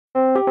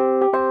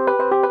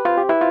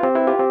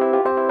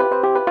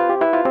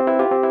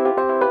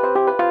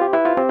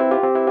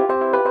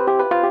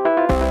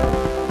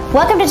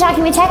Welcome to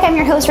Talking with Tech. I'm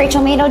your host,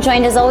 Rachel Mado,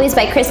 joined as always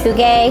by Chris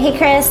Bouguet. Hey,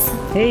 Chris.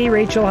 Hey,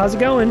 Rachel. How's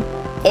it going?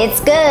 It's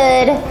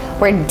good.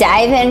 We're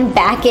diving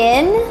back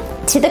in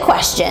to the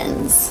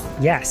questions.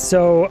 Yes.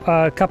 So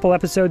a couple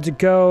episodes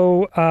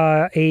ago,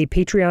 a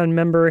Patreon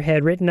member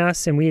had written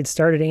us and we had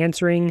started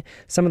answering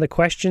some of the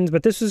questions,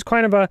 but this was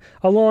kind of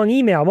a long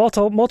email,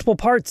 multiple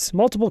parts,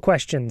 multiple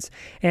questions.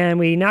 And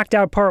we knocked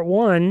out part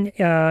one,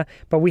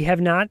 but we have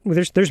not,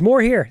 there's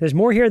more here. There's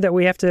more here that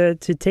we have to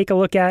take a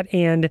look at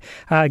and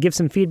give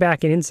some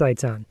feedback and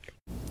insights on.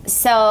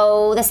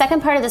 So the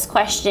second part of this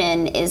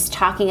question is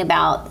talking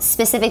about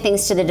specific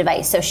things to the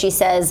device. So she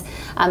says,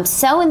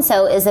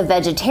 so-and-so is a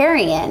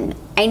vegetarian.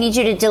 I need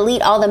you to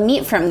delete all the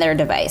meat from their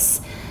device.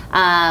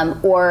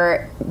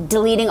 Or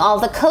deleting all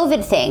the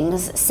COVID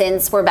things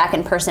since we're back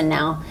in person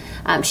now.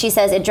 She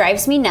says, it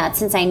drives me nuts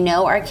since I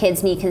know our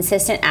kids need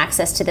consistent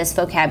access to this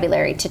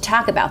vocabulary to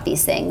talk about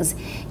these things,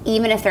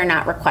 even if they're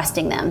not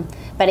requesting them.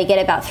 But I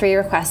get about 3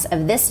 requests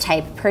of this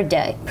type per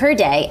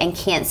day and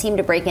can't seem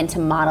to break into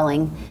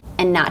modeling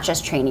and not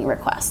just training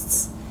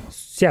requests.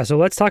 Yeah, so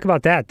let's talk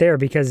about that there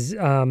because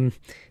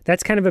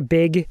that's kind of a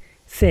big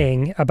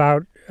thing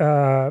about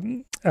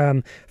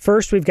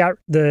first, we've got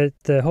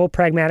the whole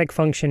pragmatic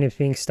function of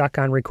being stuck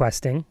on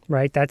requesting,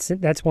 right?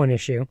 That's one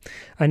issue.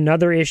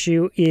 Another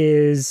issue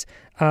is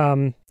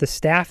the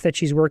staff that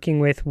she's working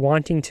with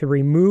wanting to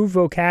remove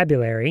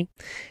vocabulary.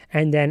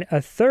 And then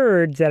a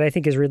third that I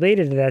think is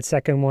related to that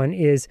second one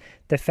is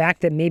the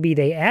fact that maybe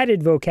they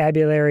added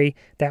vocabulary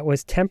that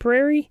was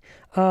temporary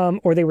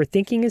or they were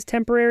thinking is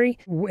temporary,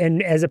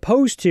 and as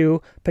opposed to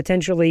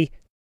potentially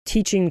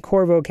teaching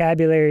core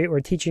vocabulary or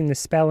teaching the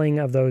spelling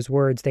of those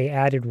words, they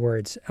added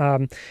words.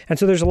 And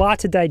so there's a lot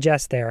to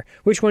digest there.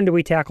 Which one do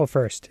we tackle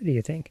first, do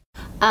you think?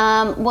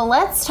 Well,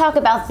 let's talk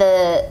about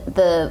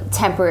the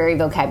temporary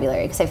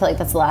vocabulary, because I feel like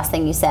that's the last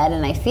thing you said,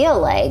 and I feel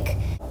like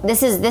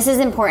this is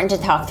important to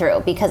talk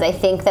through, because I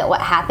think that what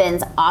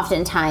happens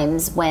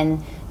oftentimes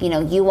when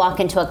you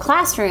walk into a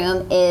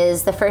classroom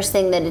is the first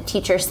thing that a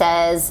teacher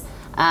says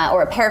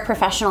or a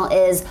paraprofessional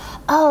is,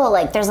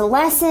 there's a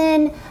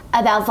lesson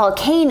about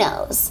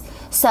volcanoes.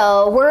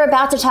 So we're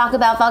about to talk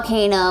about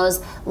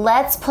volcanoes.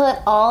 Let's put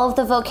all of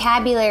the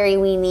vocabulary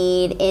we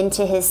need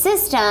into his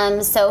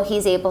system so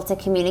he's able to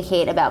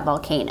communicate about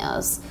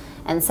volcanoes.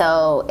 And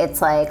so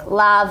it's like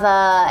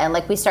lava, and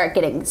we start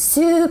getting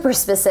super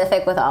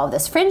specific with all of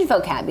this fringe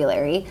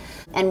vocabulary.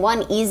 And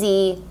one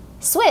easy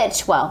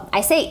switch, well,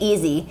 I say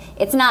easy,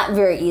 it's not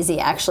very easy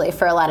actually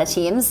for a lot of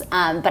teams,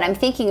 but I'm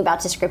thinking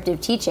about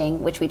descriptive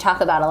teaching, which we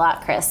talk about a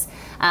lot, Chris.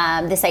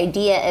 This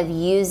idea of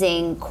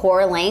using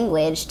core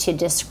language to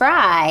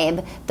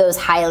describe those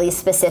highly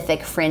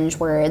specific fringe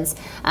words.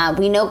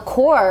 We know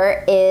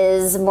core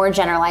is more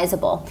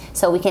generalizable,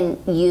 so we can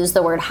use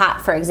the word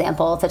hot, for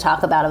example, to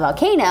talk about a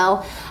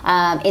volcano.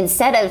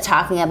 Instead of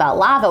talking about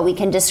lava, we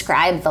can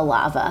describe the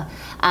lava.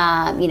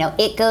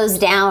 It goes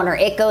down or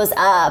it goes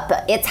up,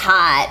 it's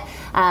hot.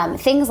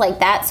 Things like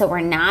that. So we're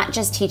not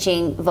just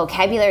teaching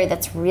vocabulary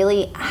that's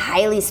really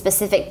highly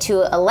specific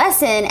to a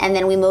lesson, and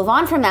then we move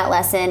on from that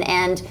lesson,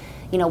 and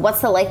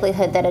what's the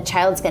likelihood that a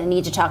child's going to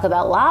need to talk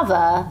about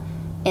lava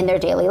in their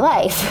daily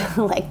life?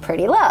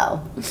 Pretty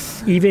low.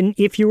 Even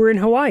if you were in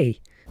Hawaii.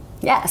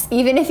 Yes,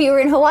 even if you were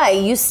in Hawaii,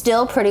 you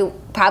still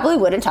probably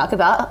wouldn't talk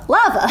about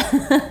lava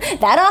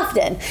that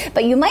often.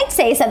 But you might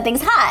say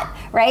something's hot,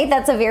 right?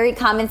 That's a very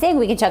common thing.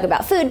 We can talk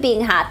about food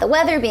being hot, the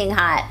weather being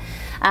hot.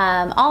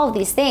 All of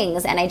these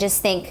things, and I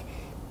just think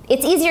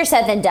it's easier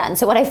said than done.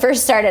 So when I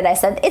first started, I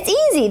said, it's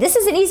easy. This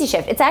is an easy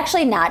shift. It's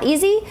actually not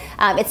easy.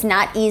 It's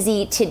not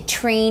easy to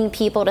train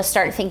people to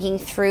start thinking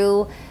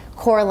through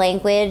core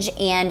language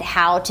and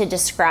how to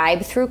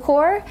describe through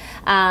core.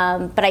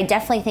 But I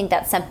definitely think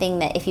that's something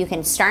that if you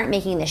can start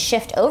making the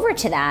shift over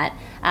to that,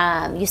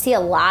 you see a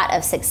lot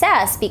of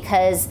success,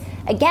 because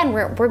again,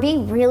 we're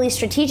being really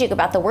strategic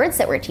about the words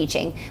that we're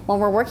teaching. When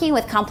we're working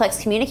with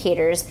complex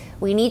communicators,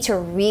 we need to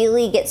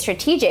really get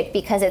strategic,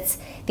 because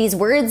these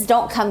words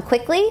don't come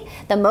quickly.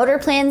 The motor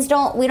plans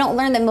we don't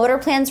learn the motor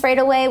plans right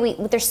away.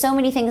 There's so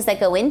many things that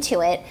go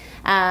into it.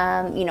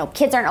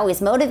 Kids aren't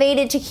always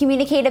motivated to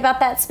communicate about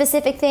that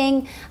specific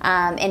thing.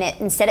 And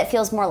instead it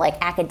feels more like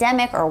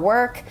academic or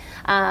work.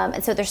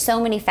 And so there's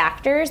so many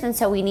factors. And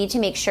so we need to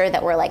make sure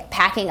that we're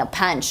packing a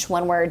punch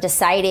when we're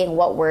deciding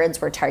what words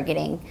we're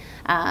targeting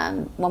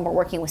when we're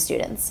working with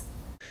students.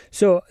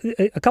 So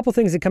a couple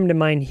things that come to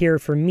mind here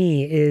for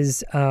me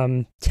is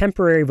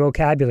temporary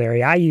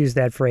vocabulary. I use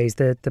that phrase,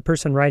 the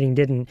person writing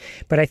didn't,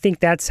 but I think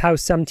that's how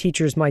some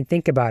teachers might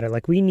think about it.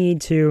 We need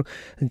to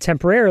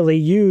temporarily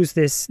use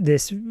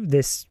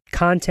this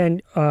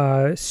content,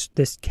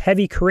 this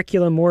heavy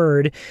curriculum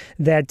word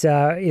that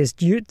is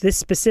this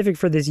specific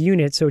for this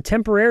unit. So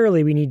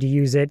temporarily we need to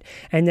use it,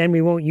 and then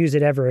we won't use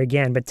it ever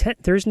again. But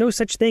there's no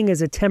such thing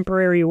as a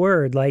temporary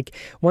word. Like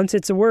once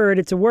it's a word,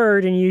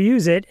 and you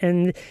use it,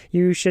 and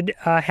you should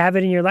have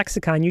it in your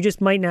lexicon. You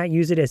just might not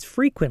use it as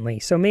frequently.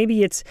 So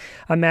maybe it's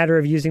a matter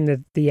of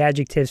using the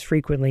adjectives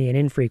frequently and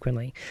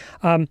infrequently.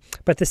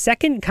 But the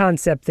second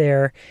concept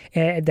there,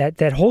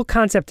 that whole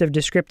concept of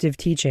descriptive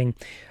teaching,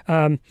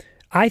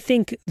 I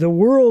think the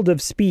world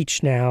of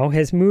speech now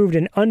has moved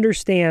and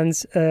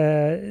understands,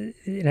 and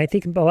I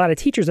think a lot of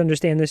teachers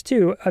understand this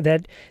too,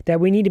 that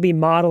we need to be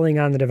modeling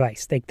on the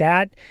device. Like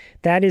that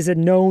is a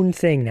known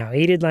thing now.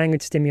 Aided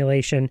language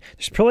stimulation.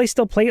 There's probably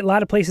still a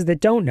lot of places that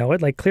don't know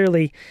it. Like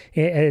clearly,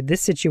 this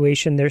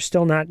situation, they're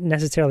still not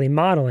necessarily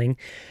modeling.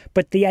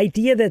 But the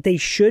idea that they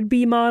should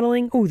be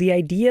modeling, the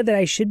idea that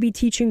I should be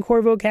teaching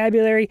core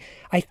vocabulary,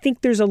 I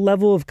think there's a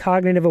level of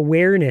cognitive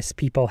awareness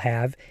people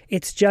have.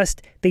 It's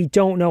just they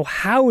don't know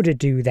how to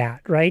do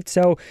that, right?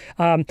 So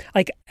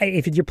like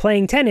if you're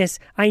playing tennis,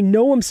 I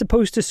know I'm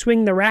supposed to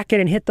swing the racket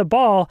and hit the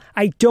ball.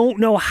 I don't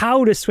know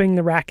how to swing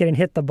the racket and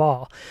hit the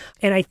ball.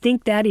 And I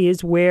think that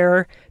is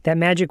where that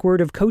magic word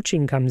of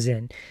coaching comes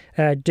in.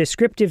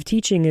 Descriptive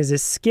teaching is a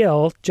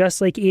skill, just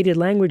like aided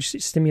language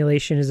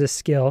stimulation is a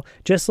skill,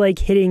 just like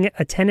hitting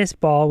a tennis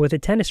ball with a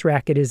tennis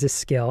racket is a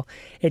skill.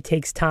 It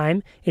takes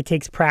time, it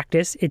takes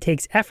practice, it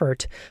takes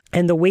effort.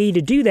 And the way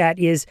to do that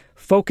is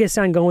focus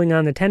on going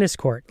on the tennis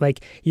court.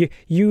 Like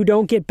you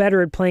don't get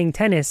better at playing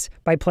tennis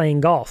by playing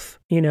golf,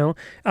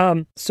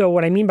 So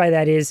what I mean by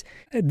that is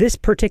this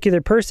particular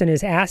person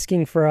is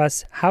asking for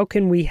us, how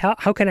can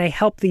I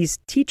help these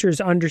teachers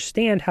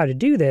understand how to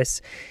do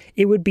this?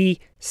 It would be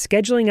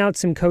scheduling out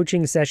some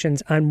coaching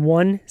sessions on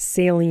one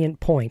salient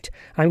point.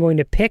 I'm going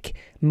to pick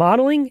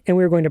modeling, and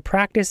we're going to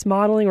practice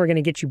modeling. We're going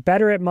to get you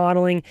better at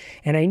modeling.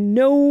 And I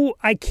know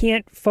I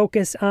can't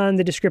focus on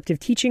the descriptive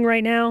teaching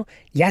right now.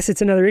 Yes,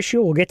 it's another issue.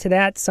 We'll get to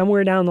that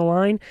somewhere down the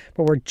line,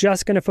 but we're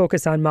just going to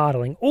focus on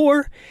modeling.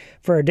 Or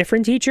for a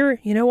different teacher,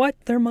 you know what?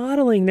 They're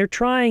modeling, they're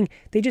trying,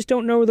 they just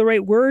don't know the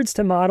right words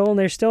to model, and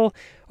they're still,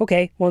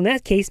 okay, well in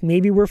that case,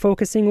 maybe we're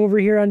focusing over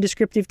here on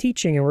descriptive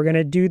teaching, and we're going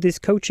to do this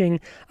coaching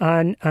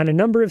on a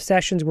number of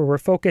sessions where we're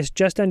focused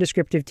just on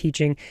descriptive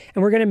teaching,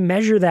 and we're going to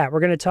measure that.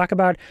 We're going to talk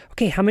about,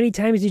 okay, how many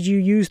times did you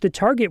use the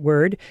target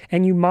word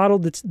and you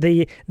modeled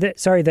the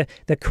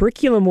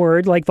curriculum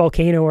word like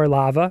volcano or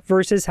lava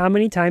versus how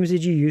many times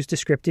did you use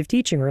descriptive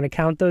teaching? We're going to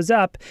count those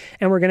up,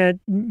 and we're going to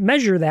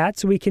measure that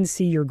so we can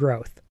see your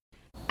growth.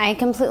 I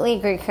completely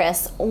agree,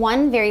 Chris.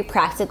 One very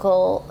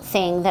practical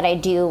thing that I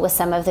do with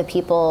some of the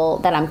people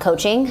that I'm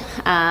coaching,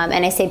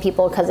 and I say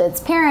people because it's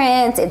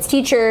parents, it's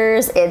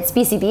teachers, it's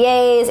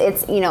BCBAs,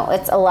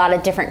 it's a lot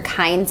of different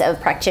kinds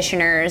of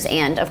practitioners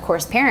and, of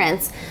course,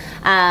 parents.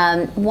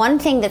 One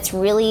thing that's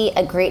really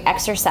a great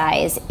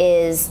exercise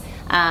is,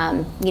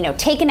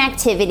 take an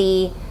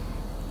activity,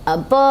 a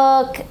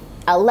book,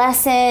 a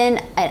lesson,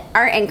 an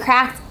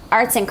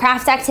arts and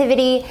crafts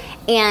activity,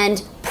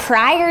 and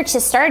prior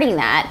to starting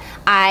that,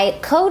 I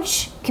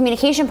coach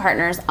communication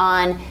partners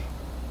on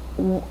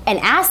and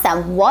ask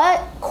them, what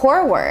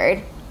core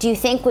word do you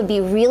think would be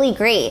really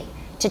great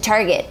to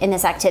target in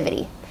this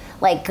activity?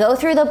 Like, go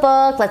through the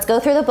book, let's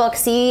go through the book,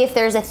 see if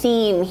there's a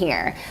theme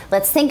here.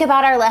 Let's think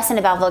about our lesson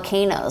about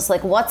volcanoes.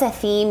 Like, what's a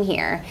theme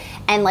here?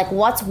 And like,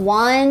 what's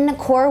one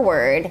core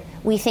word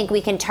we think we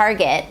can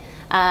target,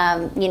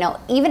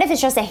 even if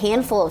it's just a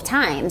handful of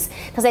times?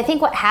 Because I think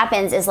what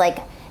happens is like,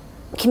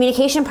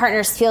 communication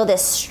partners feel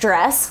this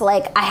stress,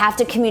 like I have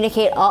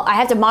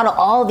to model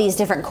all these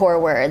different core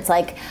words,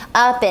 like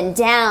up and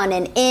down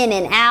and in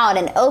and out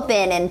and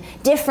open and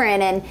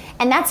different,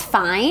 and that's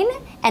fine,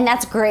 and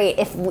that's great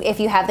if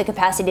you have the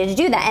capacity to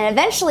do that. And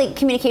eventually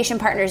communication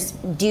partners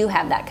do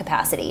have that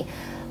capacity.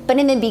 But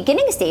in the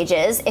beginning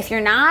stages, if you're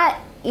not,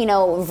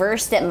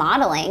 versed at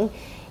modeling,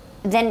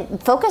 then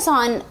focus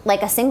on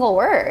like a single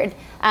word.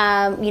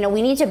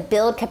 We need to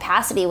build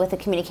capacity with the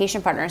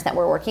communication partners that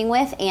we're working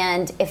with.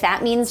 And if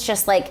that means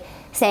just like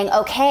saying,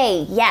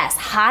 okay, yes,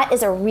 hot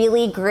is a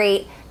really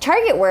great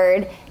target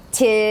word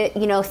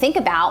to, think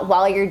about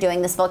while you're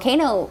doing this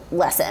volcano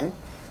lesson.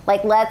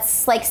 Like, let's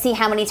see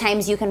how many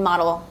times you can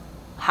model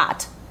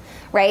hot,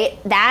 right?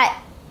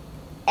 That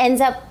ends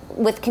up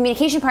with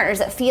communication partners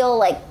that feel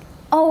like,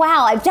 oh,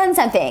 wow, I've done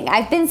something.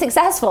 I've been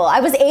successful. I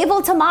was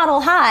able to model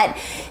hot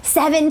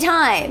 7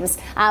 times.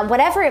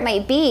 Whatever it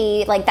might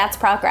be, like, that's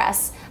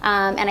progress.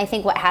 And I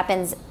think what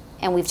happens,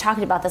 and we've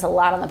talked about this a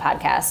lot on the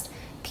podcast,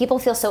 people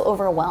feel so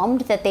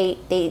overwhelmed that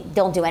they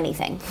don't do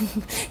anything,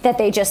 that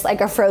they just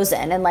like are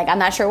frozen and like, I'm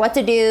not sure what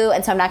to do,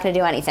 and so I'm not going to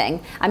do anything.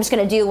 I'm just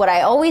going to do what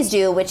I always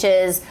do, which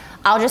is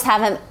I'll just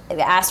have him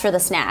ask for the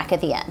snack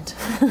at the end,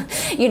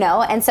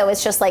 And so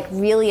it's just like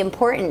really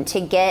important to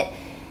get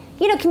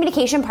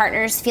communication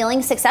partners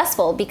feeling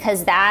successful,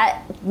 because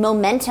that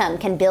momentum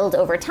can build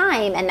over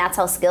time, and that's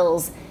how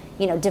skills,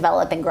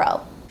 develop and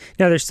grow.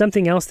 Now, there's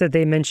something else that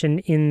they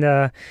mentioned in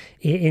the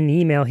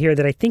email here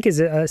that I think is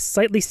a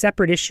slightly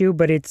separate issue,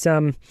 but it's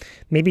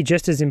maybe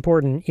just as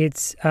important.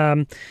 It's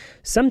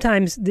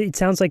sometimes it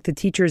sounds like the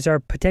teachers are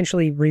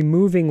potentially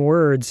removing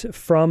words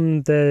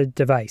from the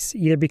device,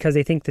 either because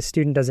they think the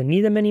student doesn't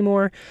need them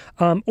anymore,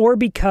 or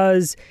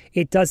because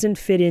it doesn't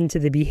fit into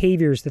the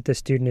behaviors that the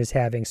student is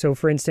having. So,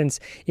 for instance,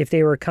 if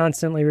they were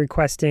constantly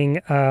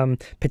requesting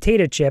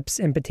potato chips,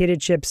 and potato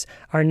chips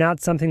are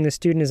not something the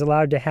student is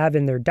allowed to have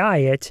in their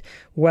diet,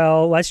 well,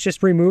 let's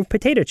just remove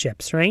potato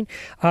chips, right?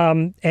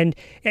 And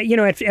you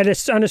know,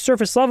 on a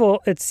surface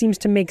level, it seems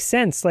to make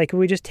sense. Like, if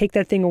we just take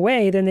that thing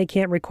away, then they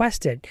can't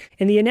request it.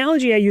 And the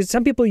analogy I use,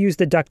 some people use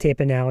the duct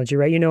tape analogy,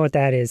 right? You know what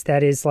that is?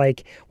 That is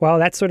like, well,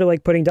 that's sort of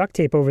like putting duct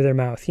tape over their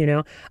mouth, you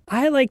know?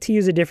 I like to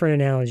use a different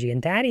analogy,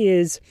 and that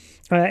is,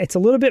 it's a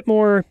little bit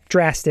more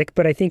drastic,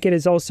 but I think it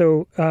is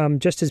also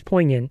just as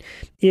poignant,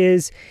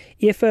 is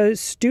if a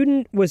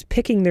student was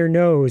picking their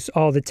nose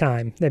all the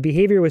time, the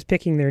behavior was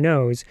picking their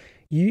nose,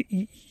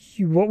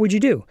 what would you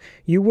do?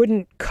 You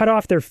wouldn't cut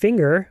off their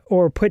finger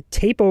or put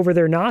tape over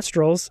their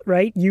nostrils,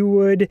 right? You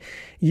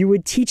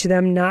would teach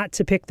them not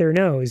to pick their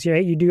nose,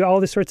 right? You do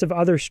all the sorts of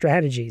other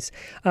strategies.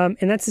 And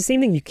that's the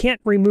same thing. You can't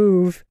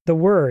remove the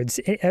words.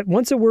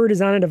 Once a word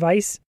is on a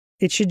device,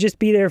 it should just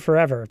be there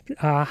forever.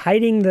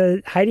 Hiding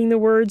the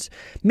words,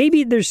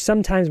 maybe there's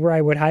some times where I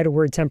would hide a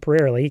word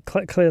temporarily,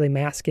 clearly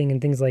masking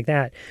and things like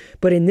that.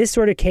 But in this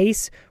sort of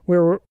case,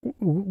 where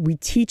we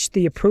teach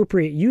the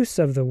appropriate use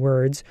of the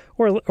words,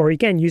 or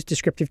again, use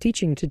descriptive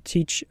teaching to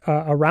teach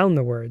around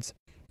the words.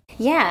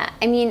 Yeah,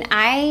 I mean,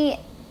 I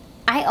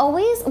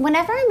always,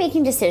 whenever I'm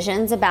making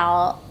decisions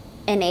about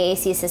an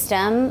AAC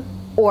system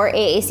or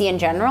AAC in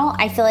general,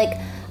 I feel like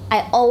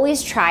I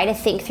always try to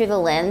think through the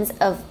lens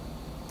of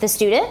the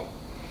student.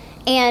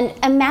 And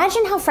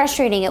imagine how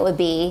frustrating it would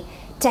be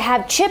to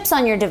have chips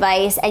on your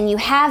device and you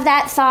have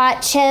that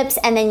thought, chips,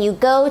 and then you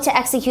go to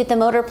execute the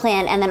motor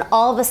plan and then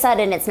all of a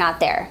sudden it's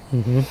not there.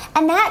 Mm-hmm.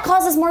 And that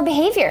causes more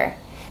behavior.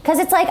 Because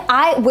it's like,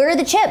 where are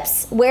the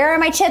chips? Where are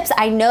my chips?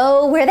 I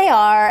know where they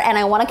are and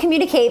I want to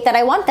communicate that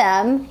I want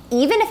them.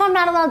 Even if I'm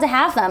not allowed to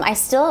have them, I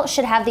still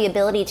should have the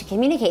ability to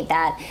communicate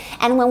that.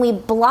 And when we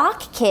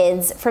block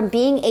kids from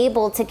being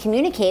able to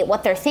communicate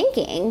what they're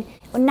thinking,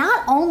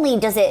 not only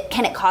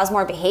can it cause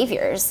more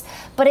behaviors,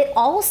 but it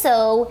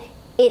also,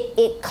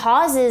 it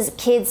causes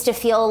kids to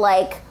feel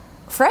like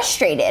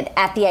frustrated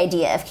at the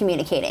idea of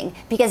communicating.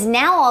 Because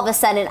now all of a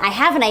sudden I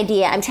have an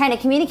idea, I'm trying to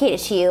communicate it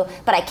to you,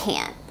 but I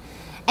can't.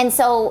 And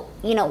so,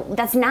 you know,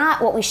 that's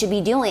not what we should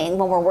be doing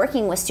when we're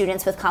working with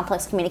students with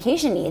complex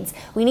communication needs.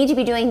 We need to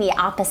be doing the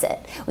opposite.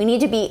 We need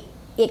to be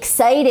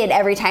excited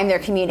every time they're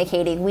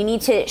communicating. We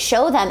need to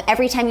show them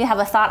every time you have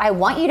a thought, I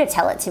want you to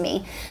tell it to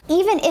me.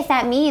 Even if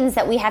that means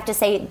that we have to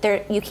say,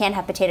 you can't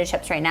have potato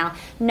chips right now.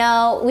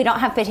 No, we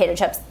don't have potato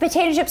chips.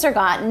 Potato chips are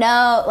gone.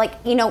 No, like,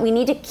 you know, we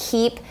need to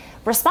keep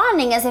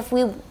responding as if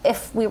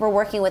we were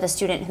working with a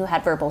student who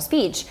had verbal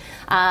speech.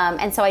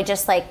 And so I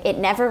just it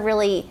never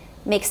really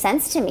makes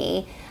sense to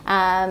me,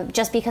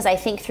 just because I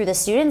think through the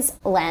student's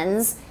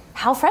lens,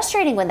 how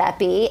frustrating would that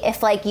be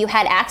if you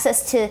had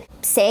access to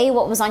say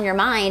what was on your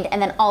mind and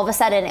then all of a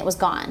sudden it was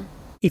gone?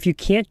 If you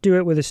can't do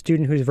it with a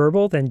student who's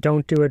verbal, then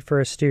don't do it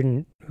for a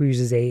student who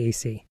uses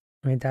AAC.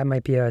 Right? That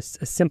might be a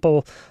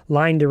simple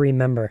line to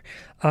remember.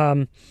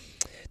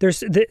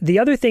 There's the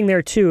other thing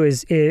there too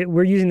is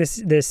we're using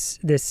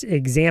this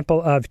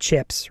example of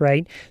chips,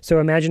 right? So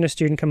imagine a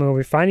student coming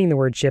over, finding the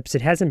word chips,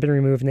 it hasn't been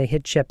removed, and they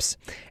hit chips,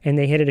 and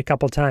they hit it a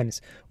couple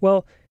times.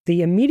 Well,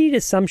 the immediate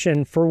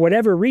assumption, for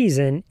whatever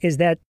reason, is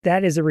that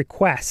that is a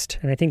request.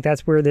 And I think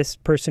that's where this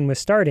person was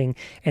starting,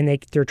 and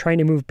they're trying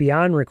to move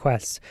beyond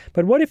requests.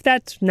 But what if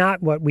that's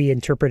not what we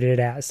interpreted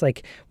it as?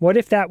 What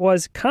if that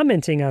was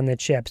commenting on the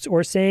chips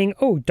or saying,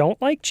 oh,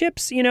 don't like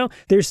chips? You know,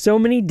 there's so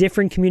many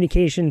different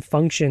communication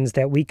functions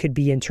that we could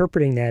be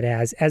interpreting that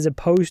as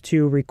opposed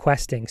to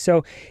requesting.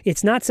 So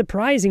it's not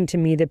surprising to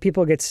me that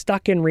people get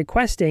stuck in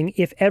requesting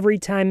if every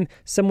time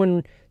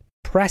someone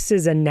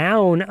presses a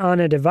noun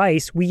on a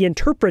device, we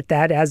interpret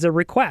that as a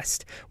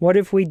request. What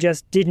if we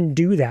just didn't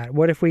do that?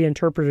 What if we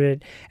interpreted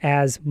it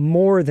as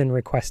more than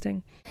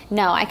requesting?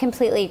 No, I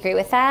completely agree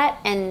with that.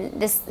 And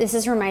this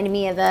is reminding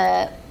me of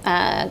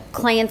a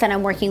client that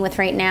I'm working with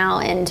right now,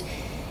 and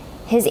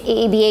his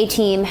ABA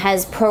team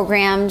has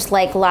programmed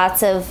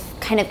lots of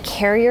kind of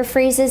carrier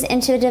phrases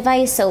into a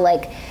device. So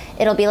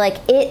it'll be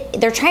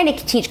they're trying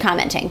to teach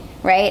commenting,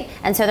 right?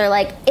 And so they're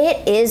like,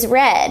 it is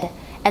red.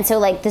 And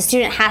so the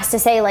student has to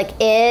say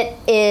it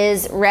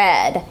is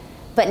red.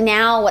 But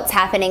now what's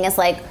happening is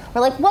we're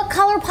what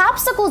color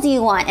popsicle do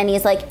you want? And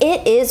he's like,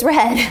 it is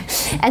red.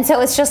 And so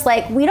it's just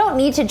we don't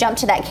need to jump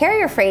to that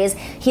carrier phrase.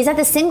 He's at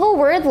the single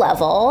word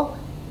level.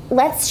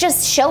 Let's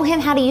just show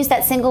him how to use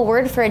that single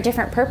word for a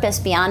different purpose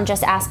beyond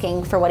just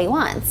asking for what he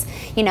wants.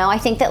 You know, I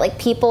think that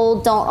people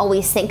don't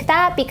always think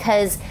that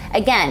because,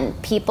 again,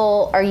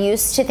 people are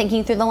used to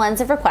thinking through the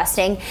lens of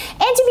requesting. And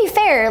to be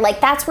fair,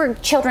 that's where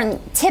children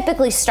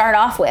typically start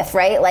off with,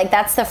 right?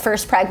 That's the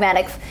first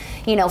pragmatic,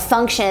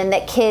 function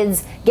that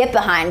kids get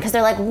behind because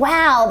they're like,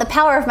 wow, the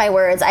power of my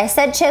words. I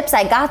said chips,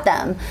 I got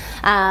them.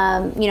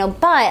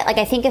 But like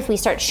I think if we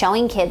start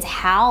showing kids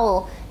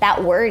how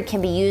that word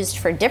can be used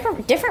for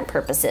different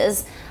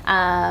purposes,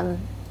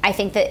 I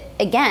think that,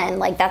 again,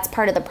 like that's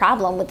part of the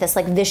problem with this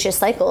like vicious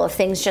cycle of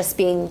things just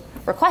being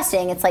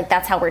requesting. It's like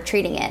that's how we're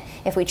treating it.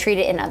 If we treat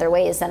it in other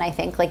ways, then I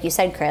think, like you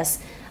said, Chris,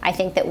 I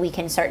think that we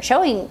can start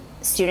showing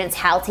students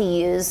how to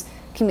use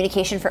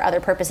communication for other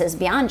purposes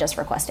beyond just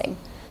requesting.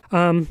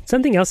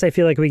 Something else I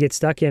feel like we get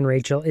stuck in,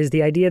 Rachel, is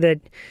the idea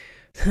that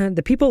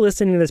the people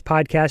listening to this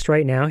podcast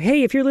right now,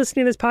 hey, if you're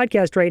listening to this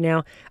podcast right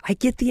now, I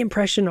get the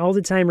impression all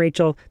the time,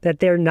 Rachel, that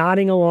they're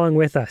nodding along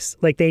with us.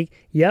 Like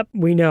yep,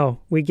 we know.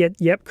 We get,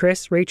 yep,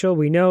 Chris, Rachel,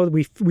 we know.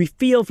 We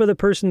feel for the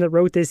person that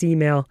wrote this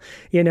email,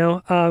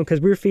 because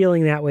we're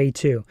feeling that way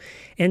too.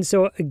 And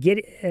so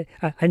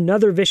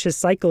another vicious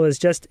cycle is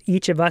just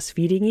each of us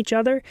feeding each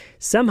other.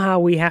 Somehow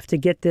we have to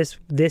get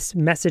this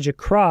message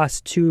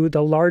across to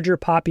the larger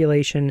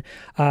population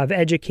of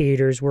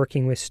educators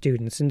working with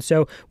students. And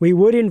so we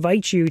would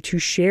invite you to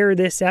share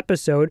this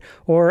episode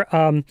or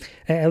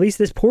at least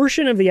this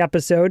portion of the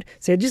episode.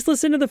 Say, just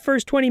listen to the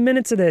first 20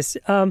 minutes of this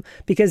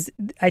because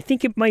I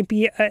think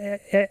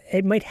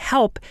it might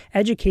help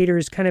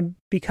educators kind of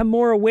become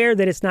more aware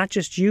that it's not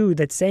just you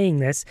that's saying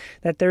this,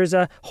 that there's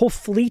a whole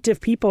fleet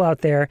of people out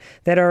there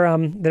that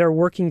are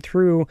working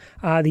through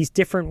these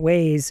different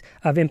ways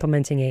of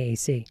implementing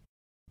AAC.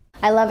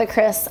 I love it,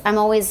 Chris. I'm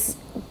always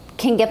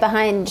can get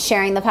behind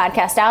sharing the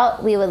podcast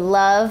out. We would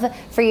love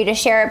for you to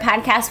share our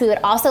podcast. We would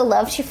also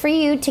love for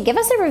you to give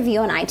us a review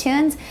on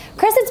iTunes.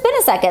 Chris, it's been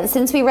a second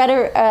since we read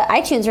an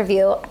iTunes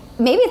review.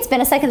 Maybe it's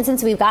been a second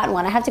since we've gotten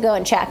one. I have to go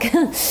and check.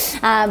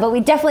 But we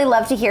definitely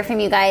love to hear from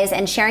you guys,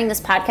 and sharing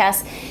this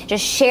podcast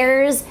just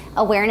shares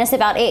awareness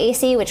about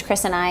AAC, which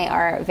Chris and I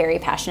are very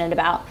passionate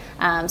about.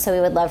 So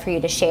we would love for you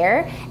to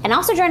share and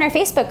also join our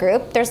Facebook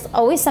group. There's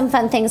always some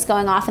fun things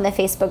going off in the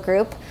Facebook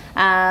group.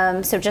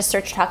 So just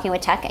search Talking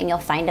with Tech and you'll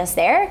find us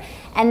there.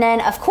 And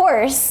then, of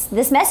course,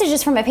 this message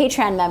is from a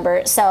Patreon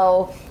member.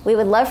 So we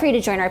would love for you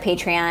to join our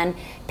Patreon,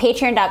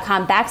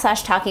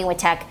 patreon.com/Talking with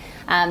Tech.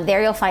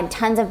 There you'll find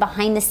tons of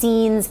behind the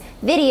scenes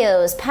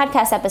videos,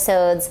 podcast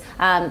episodes,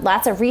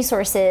 lots of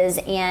resources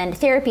and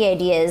therapy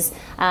ideas,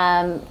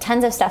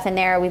 tons of stuff in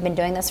there. We've been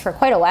doing this for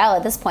quite a while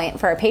at this point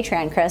for our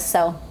Patreon, Chris.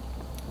 So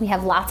we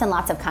have lots and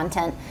lots of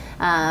content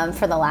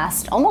for the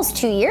last almost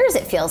 2 years,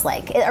 it feels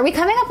like. Are we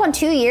coming up on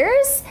 2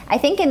 years? I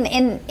think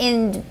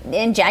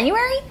in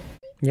January?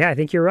 Yeah, I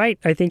think you're right.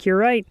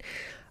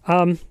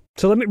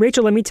 So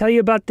Rachel, let me tell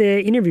you about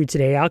the interview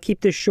today. I'll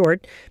keep this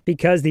short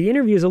because the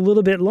interview is a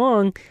little bit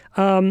long,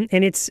 and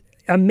it's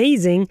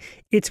amazing.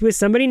 It's with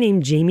somebody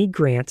named Jayme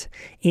Grant,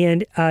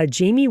 and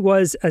Jayme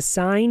was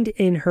assigned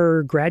in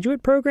her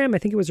graduate program, I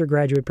think it was her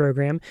graduate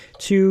program,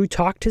 to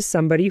talk to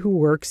somebody who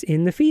works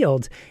in the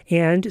field.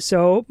 And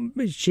so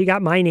she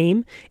got my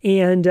name,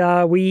 and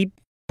we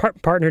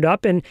partnered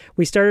up, and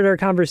we started our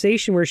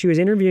conversation where she was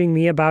interviewing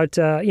me about,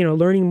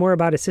 learning more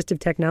about assistive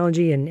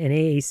technology and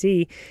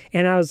AAC.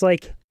 And I was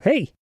like,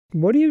 hey,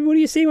 what do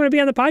you say you want to be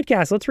on the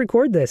podcast? Let's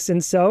record this.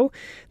 And so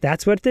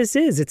that's what this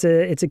is.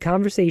 It's a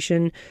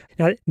conversation.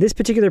 Now, this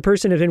particular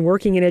person has been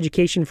working in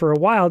education for a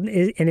while and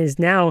is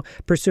now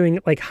pursuing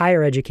like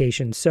higher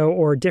education,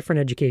 or different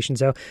education.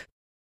 So,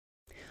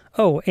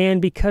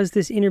 and because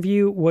this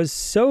interview was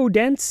so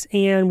dense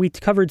and we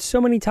covered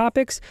so many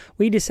topics,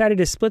 we decided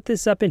to split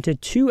this up into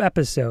 2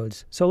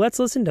 episodes. So let's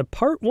listen to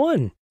part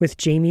 1 with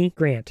Jayme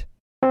Grant.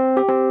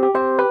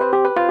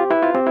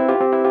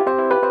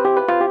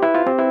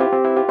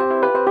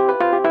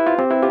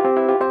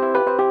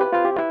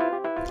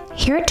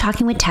 Here at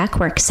Talking with Tech,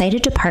 we're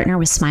excited to partner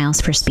with Smiles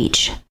for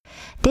Speech.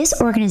 This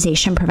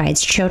organization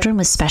provides children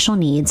with special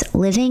needs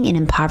living in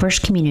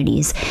impoverished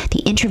communities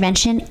the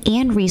intervention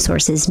and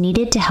resources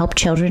needed to help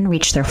children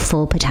reach their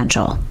full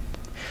potential.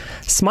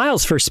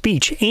 Smiles for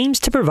Speech aims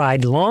to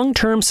provide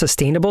long-term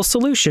sustainable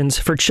solutions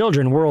for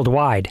children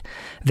worldwide.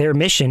 Their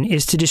mission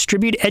is to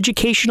distribute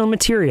educational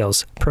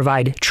materials,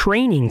 provide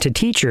training to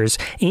teachers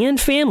and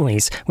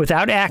families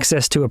without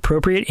access to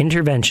appropriate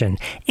intervention,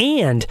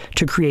 and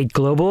to create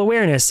global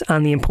awareness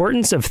on the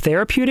importance of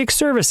therapeutic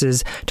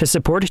services to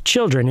support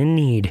children in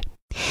need.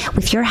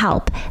 With your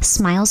help,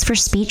 Smiles for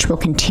Speech will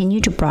continue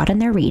to broaden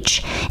their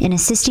reach in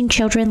assisting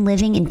children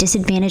living in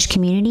disadvantaged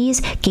communities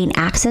gain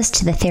access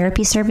to the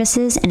therapy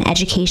services and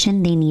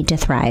education they need to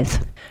thrive.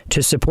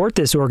 To support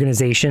this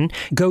organization,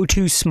 go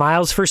to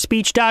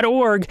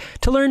smilesforspeech.org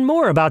to learn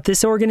more about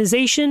this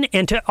organization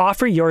and to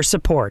offer your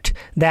support.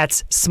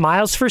 That's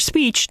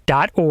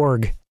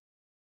smilesforspeech.org.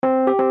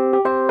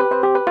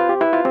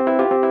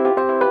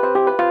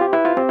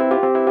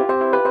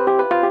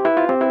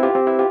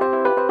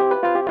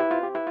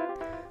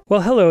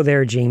 Well, hello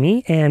there,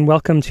 Jayme, and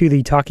welcome to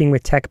the Talking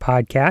with Tech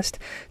podcast.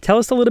 Tell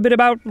us a little bit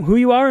about who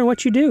you are and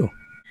what you do.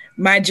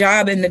 My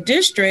job in the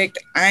district,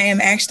 I am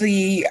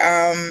actually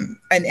an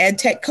ed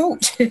tech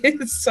coach.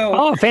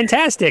 Oh,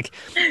 fantastic.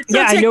 So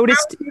I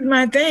noticed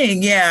my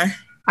thing. Yeah.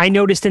 I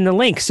noticed in the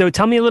link. So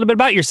tell me a little bit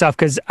about yourself,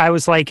 because I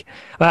was like,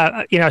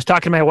 I was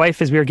talking to my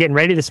wife as we were getting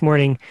ready this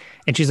morning,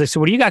 and she's like,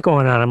 so what do you got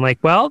going on? I'm like,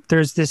 well,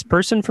 there's this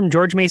person from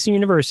George Mason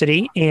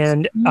University,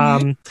 and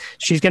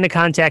she's going to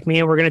contact me,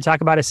 and we're going to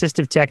talk about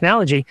assistive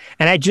technology.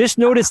 And I just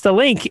noticed the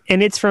link,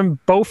 and it's from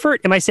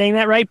Beaufort. Am I saying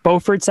that right?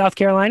 Beaufort, South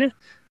Carolina?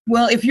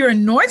 Well, if you're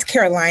in North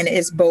Carolina,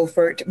 it's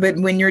Beaufort, but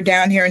when you're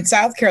down here in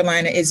South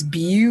Carolina, it's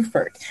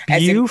Beaufort.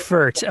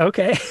 Beaufort,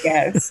 okay.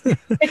 Yes.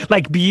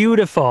 Like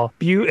beautiful.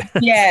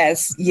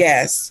 Yes.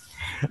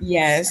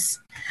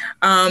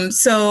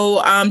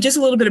 So just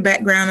a little bit of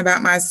background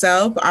about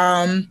myself.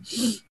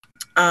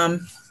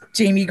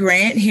 Jayme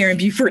Grant here in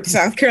Beaufort,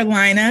 South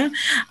Carolina.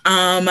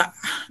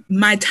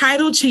 My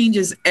title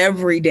changes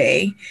every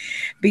day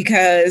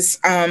because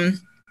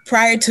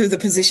prior to the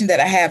position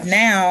that I have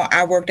now,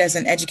 I worked as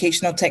an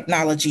educational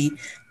technology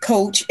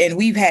coach, and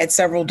we've had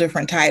several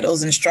different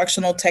titles: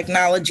 instructional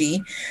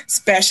technology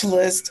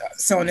specialist,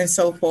 so on and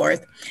so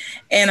forth.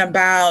 And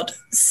about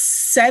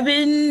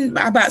 7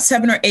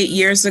 or 8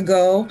 years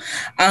ago,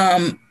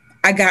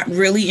 I got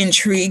really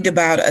intrigued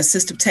about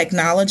assistive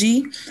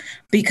technology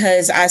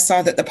because I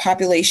saw that the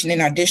population in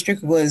our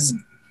district was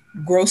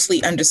grossly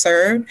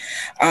underserved.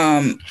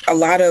 A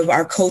lot of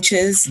our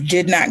coaches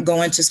did not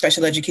go into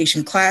special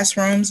education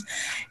classrooms.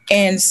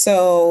 And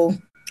so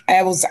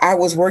I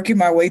was working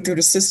my way through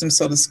the system,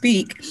 so to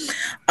speak.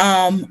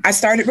 I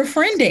started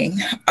befriending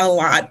a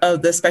lot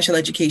of the special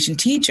education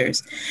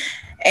teachers.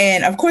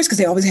 And of course, because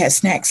they always had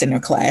snacks in their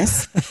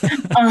class.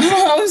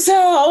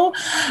 So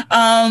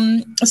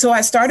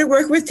I started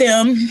work with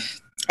them.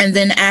 And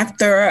then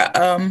after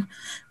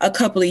a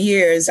couple of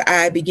years,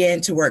 I began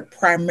to work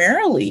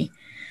primarily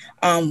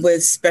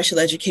with special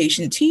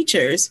education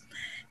teachers.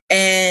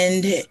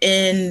 And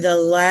in the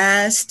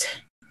last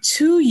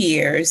 2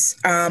 years,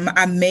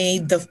 I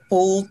made the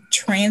full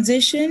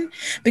transition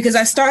because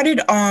I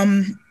started,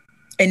 and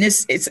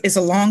it's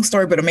a long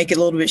story, but I'll make it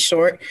a little bit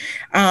short.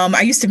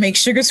 I used to make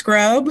sugar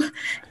scrub.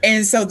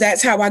 And so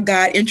that's how I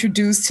got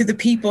introduced to the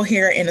people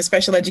here in the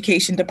special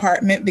education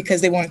department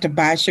because they wanted to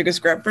buy sugar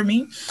scrub for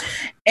me.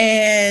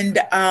 And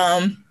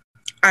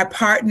I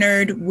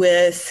partnered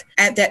with,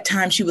 at that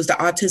time, she was the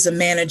autism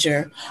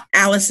manager,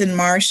 Allison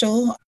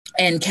Marshall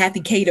and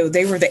Kathy Cato.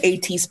 They were the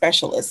AT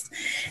specialists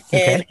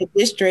in the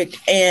district,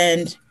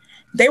 and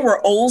they were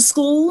old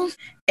school,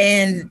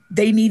 and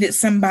they needed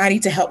somebody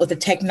to help with the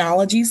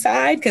technology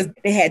side because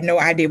they had no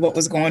idea what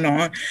was going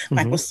on,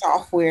 like with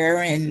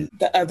software and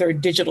the other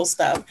digital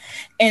stuff.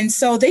 And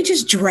so they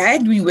just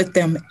dragged me with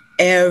them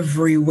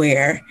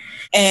everywhere.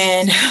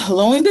 And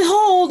lo and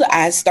behold,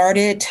 I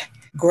started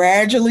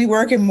gradually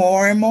working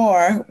more and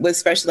more with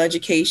special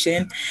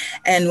education.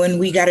 And when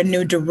we got a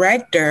new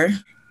director,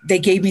 they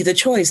gave me the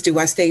choice. Do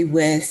I stay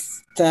with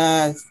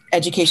the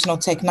educational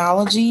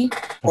technology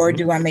or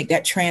do I make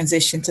that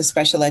transition to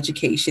special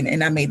education?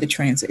 And I made the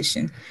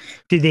transition.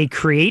 Did they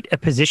create a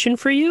position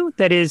for you?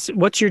 That is,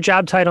 what's your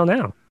job title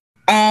now?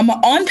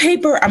 On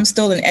paper, I'm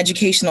still an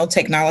educational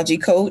technology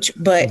coach,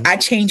 but I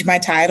changed my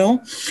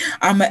title.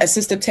 I'm an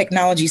assistive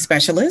technology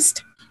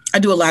specialist. I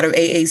do a lot of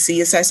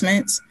AAC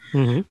assessments.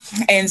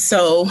 And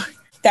so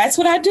that's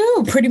what I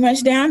do pretty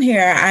much down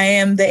here. I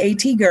am the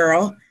AT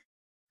girl.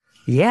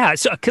 Yeah.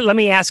 So let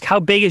me ask, how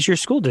big is your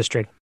school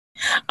district?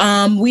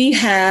 We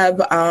have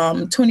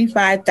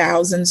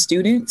 25,000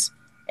 students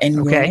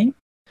and growing.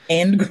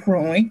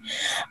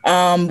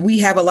 We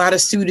have a lot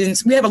of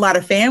students. We have a lot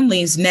of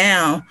families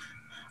now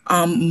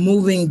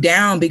moving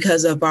down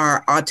because of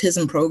our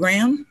autism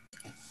program.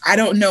 I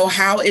don't know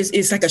how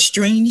it's like a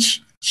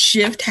strange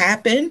shift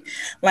happened.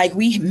 Like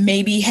we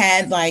maybe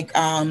had like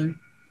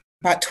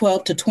about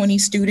 12 to 20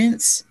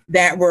 students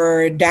that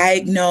were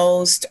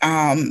diagnosed.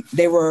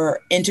 They were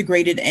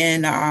integrated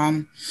in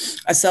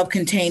a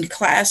self-contained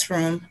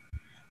classroom,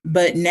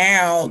 but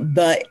now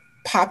the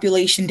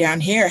population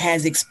down here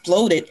has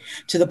exploded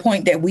to the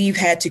point that we've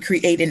had to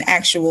create an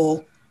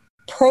actual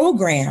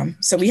program.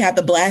 So we have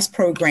the BLAST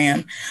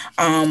program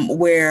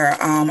where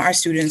our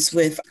students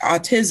with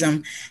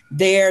autism,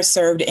 they're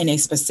served in a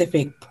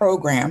specific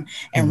program,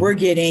 and we're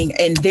getting,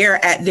 and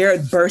they're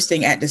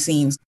bursting at the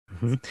seams.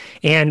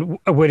 And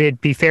would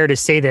it be fair to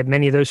say that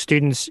many of those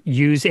students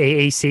use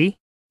AAC?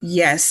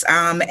 Yes.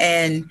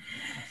 And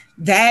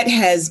that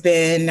has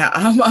been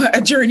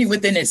a journey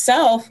within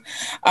itself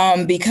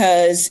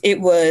because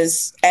it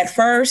was at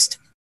first,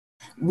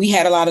 we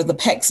had a lot of the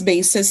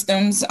PEX-based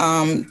systems,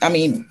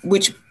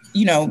 which,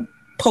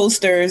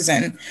 posters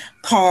and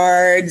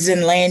cards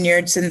and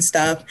lanyards and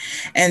stuff.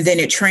 And then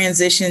it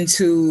transitioned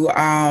to,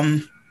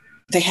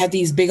 they had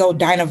these big old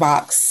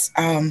Dynavox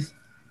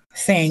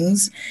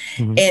things.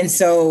 And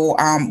so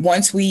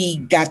once we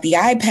got the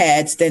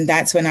iPads, then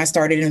that's when I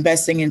started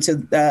investing into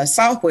the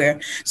software.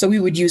 So we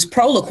would use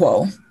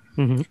Proloquo.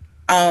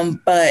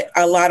 But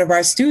a lot of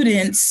our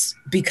students,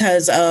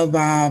 because of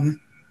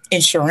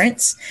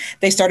insurance,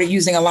 they started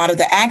using a lot of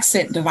the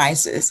accent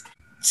devices.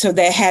 so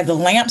that had the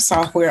LAMP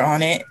software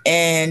on it,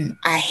 and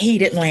I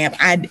hated LAMP.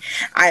 I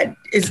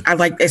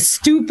like, it's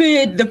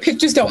stupid. The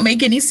pictures don't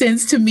make any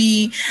sense to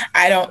me.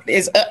 I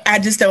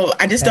just don't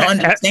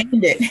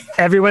understand it.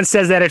 Everyone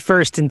says that at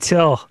first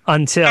until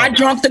I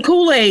drank the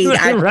Kool-Aid.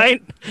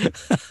 Right.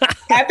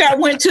 After I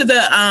went to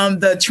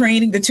the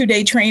training, the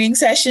 2-day training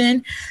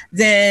session,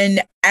 then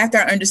after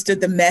I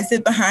understood the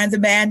method behind the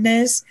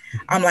madness,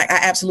 I'm like, I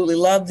absolutely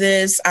love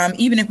this.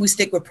 Even if we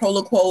stick with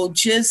Proloquo,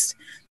 just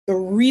the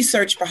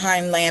research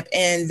behind LAMP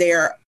and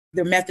their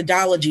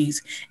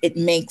methodologies, it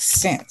makes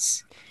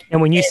sense. And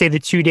when you say the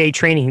 2-day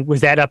training,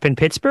 was that up in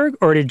Pittsburgh,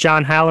 or did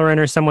John Halloran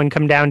or someone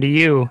come down to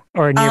you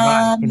or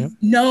nearby?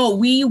 No,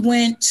 we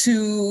went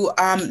to,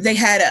 they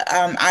had,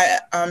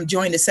 I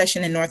joined a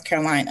session in North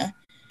Carolina.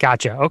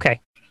 Gotcha. Okay.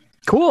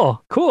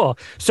 Cool.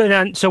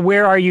 So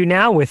where are you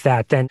now with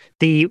that then?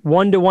 The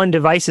one-to-one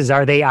devices,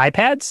 are they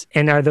iPads?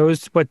 And are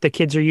those what the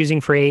kids are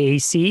using for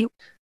AAC?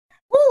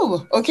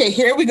 Ooh, okay,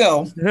 here we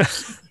go.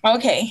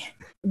 Okay.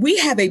 We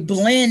have a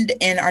blend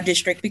in our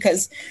district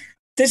because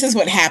this is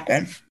what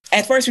happened.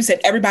 At first, we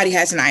said everybody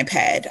has an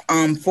iPad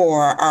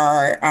for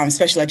our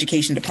special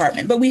education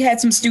department, but we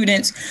had some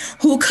students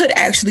who could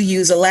actually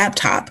use a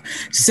laptop.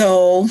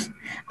 So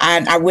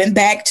I went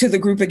back to the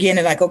group again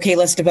and like, okay,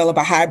 let's develop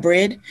a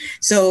hybrid.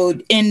 So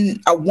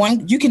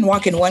you can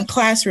walk in one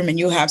classroom and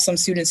you'll have some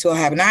students who'll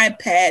have an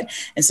iPad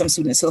and some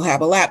students who'll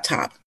have a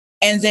laptop.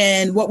 And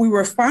then what we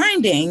were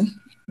finding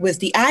with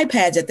the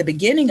iPads at the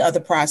beginning of the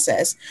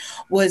process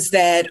was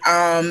that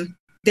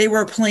they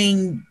were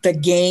playing the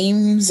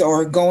games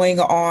or going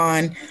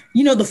on,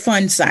 the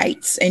fun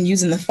sites and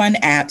using the fun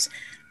apps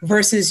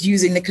versus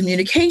using the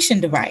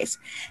communication device.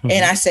 Mm-hmm.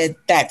 And I said,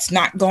 that's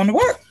not going to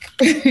work.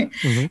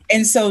 Mm-hmm.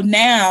 And so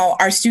now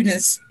our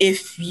students,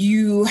 if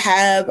you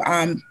have,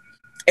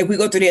 if we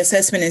go through the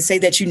assessment and say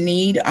that you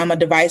need a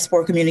device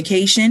for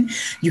communication,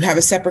 you have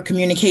a separate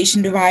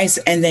communication device,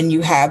 and then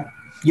you have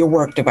your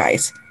work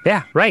device.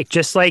 Yeah, right.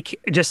 Just like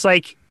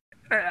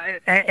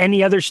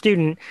any other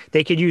student,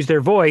 they could use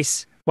their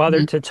voice while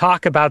they're to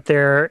talk about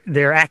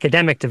their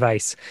academic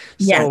device.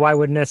 So why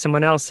wouldn't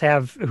someone else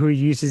who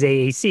uses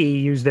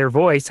AAC use their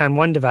voice on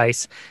one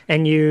device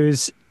and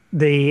use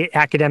the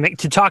academic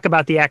to talk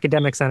about the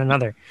academics on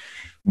another?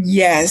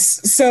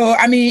 Yes. So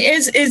I mean,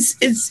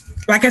 it's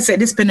like I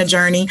said, it's been a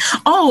journey.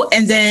 Oh,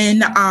 and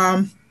then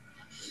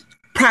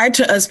prior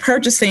to us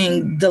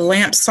purchasing the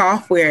LAMP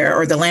software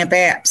or the LAMP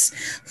apps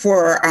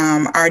for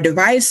our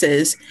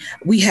devices,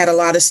 we had a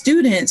lot of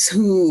students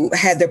who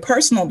had their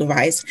personal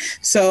device.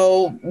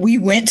 So we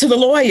went to the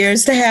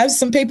lawyers to have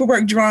some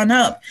paperwork drawn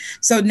up.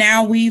 So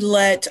now we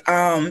let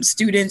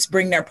students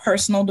bring their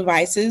personal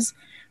devices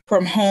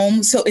from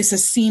home. So it's a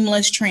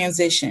seamless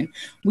transition.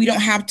 We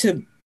don't have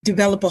to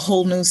develop a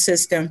whole new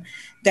system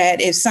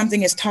that if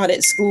something is taught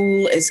at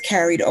school is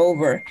carried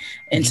over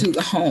into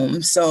the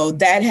home. So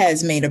that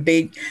has made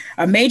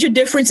a major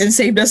difference and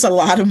saved us a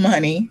lot of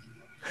money.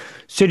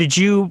 So did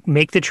you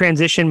make the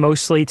transition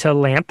mostly to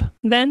LAMP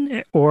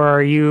then? Or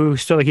are you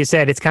still, like you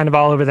said, it's kind of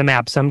all over the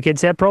map. Some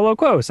kids have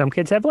Proloquo, some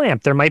kids have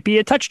LAMP. There might be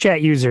a touch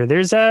chat user.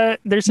 There's a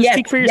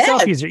speak for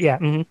yourself user. Yeah.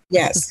 Mm-hmm.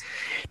 Yes.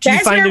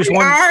 That's where we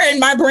are, and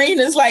my brain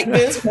is like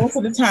this most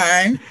of the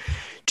time.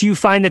 Do you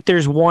find that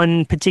there's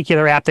one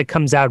particular app that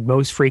comes out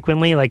most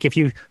frequently? Like if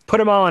you put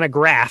them all on a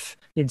graph,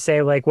 you'd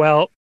say like,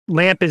 well,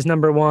 LAMP is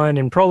number one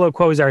and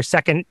Proloquo is our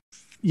second,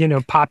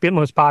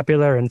 most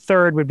popular, and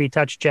third would be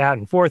Touch Chat,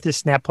 and fourth is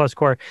Snap Plus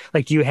Core.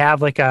 Like, do you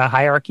have like a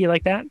hierarchy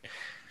like that?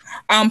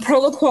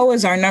 Proloquo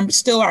is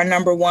still our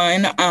number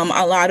one.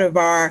 A lot of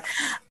our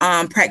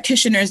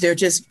practitioners, they're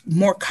just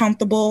more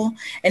comfortable,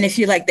 and they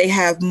feel like they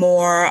have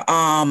more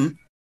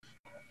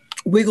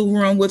wiggle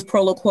room with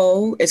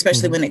Proloquo,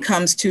 especially when it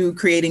comes to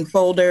creating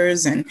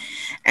folders and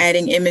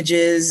adding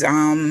images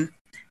and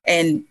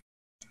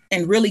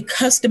really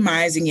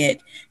customizing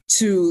it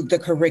to the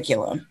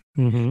curriculum.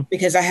 Mm-hmm.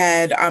 Because I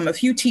had a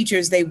few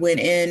teachers, they went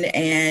in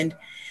and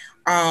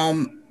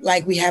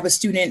like we have a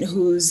student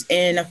who's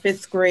in a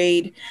 5th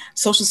grade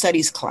social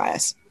studies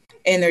class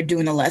and they're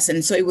doing a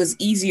lesson. So it was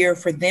easier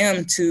for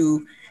them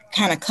to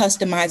kind of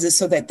customize it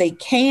so that they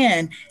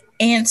can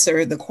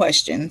answer the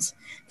questions.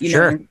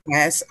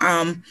 Yes.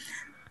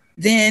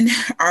 Then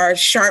our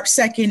sharp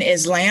second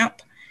is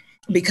LAMP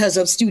because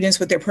of students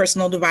with their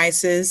personal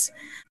devices.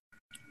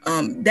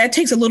 That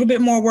takes a little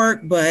bit more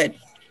work, but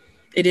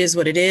it is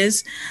what it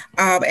is.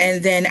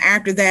 And then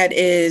after that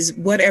is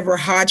whatever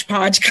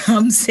hodgepodge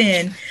comes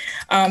in,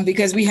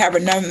 because we have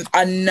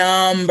a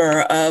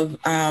number of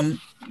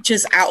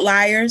just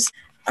outliers.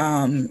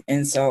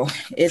 And so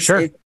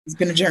it's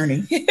been a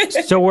journey.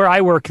 So where I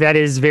work, that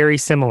is very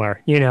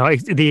similar.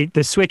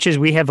 The switches,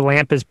 we have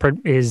LAMP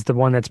is the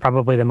one that's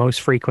probably the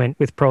most frequent,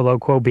 with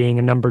Proloquo being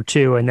a number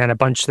 2, and then a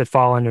bunch that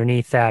fall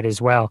underneath that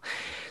as well.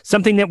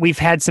 Something that we've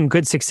had some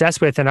good success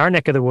with in our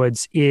neck of the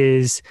woods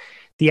is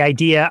the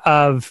idea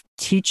of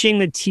teaching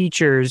the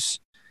teachers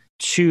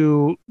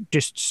to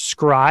just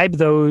scribe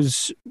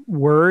those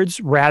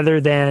words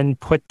rather than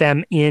put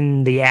them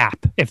in the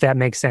app, if that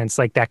makes sense,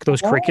 like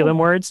those curriculum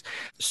words.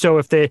 So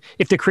if the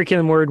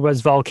curriculum word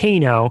was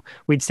volcano,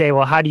 we'd say,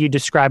 well, how do you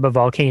describe a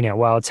volcano?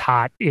 Well, it's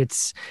hot,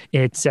 it's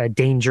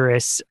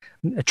dangerous,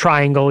 a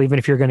triangle, even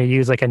if you're going to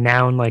use like a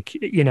noun, like,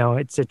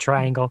 it's a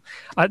triangle,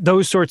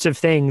 those sorts of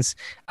things,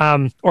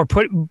 or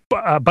put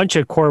a bunch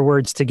of core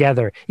words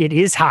together. It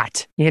is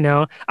hot,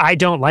 I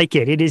don't like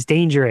it. It is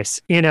dangerous,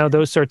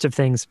 those sorts of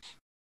things.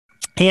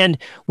 And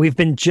we've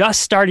been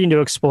just starting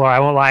to explore, I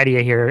won't lie to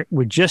you here,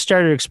 we just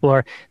started to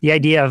explore the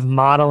idea of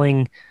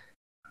modeling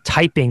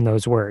typing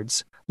those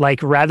words.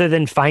 Like, rather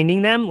than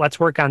finding them, let's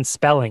work on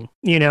spelling,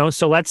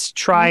 So let's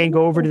try and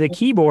go over to the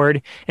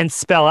keyboard and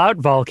spell out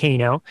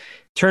volcano,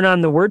 turn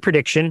on the word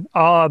prediction.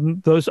 All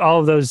of those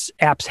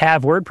apps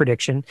have word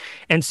prediction.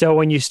 And so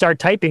when you start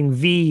typing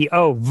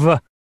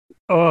volcano,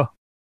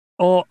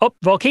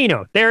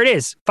 there it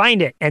is,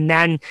 find it. And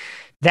then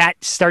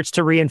that starts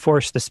to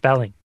reinforce the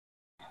spelling.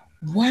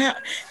 Wow.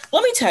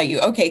 Let me tell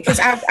you, okay, because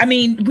I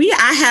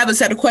have a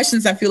set of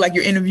questions. I feel like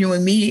you're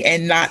interviewing me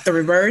and not the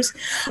reverse.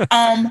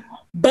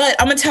 But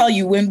I'm gonna tell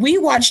you, when we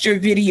watched your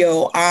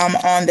video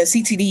on the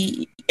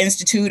CTD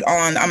Institute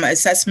on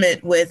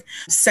assessment with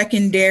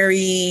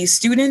secondary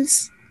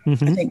students, I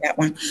think that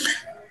one,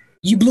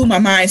 you blew my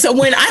mind. So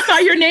when I saw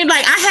your name,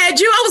 like I had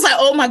you, I was like,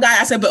 oh my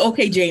God. I said, but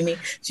okay, Jayme.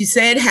 She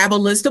said, have a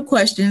list of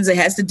questions. It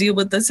has to deal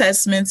with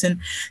assessments and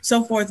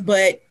so forth.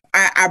 But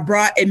I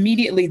brought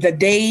immediately the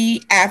day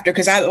after,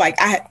 because I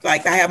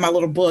have my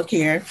little book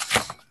here,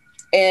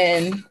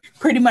 and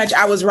pretty much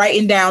I was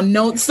writing down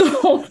notes.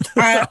 So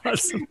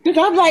because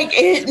I'm like,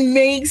 it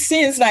makes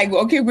sense. Like,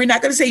 okay, we're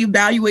not going to say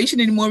evaluation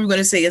anymore. We're going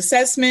to say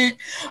assessment.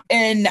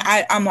 And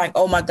I'm like,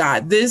 oh my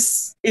God,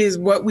 this is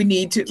what we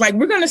need to, like,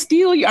 we're going to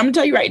steal you. I'm gonna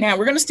tell you right now,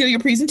 we're going to steal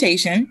your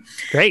presentation.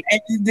 Great.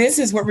 And this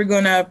is what we're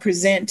going to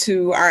present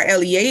to our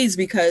LEAs,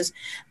 because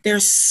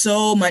there's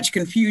so much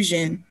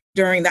confusion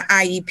during the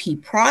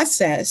IEP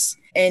process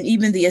and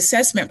even the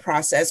assessment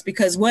process,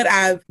 because what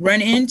I've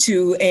run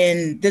into,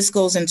 and this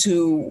goes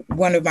into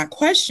one of my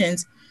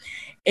questions,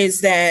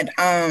 is that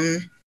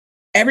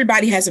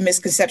everybody has a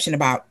misconception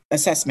about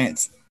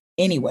assessments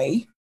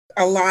anyway.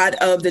 A lot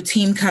of the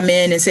team come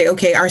in and say,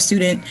 okay, our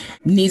student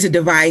needs a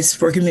device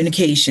for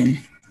communication.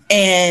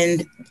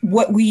 And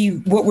what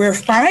we're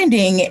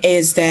finding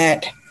is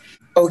that,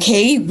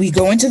 okay, we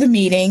go into the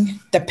meeting,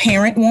 the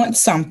parent wants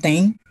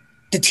something,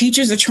 the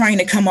teachers are trying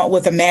to come up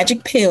with a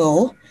magic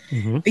pill,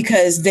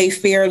 because they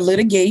fear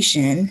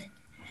litigation.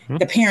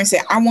 The parents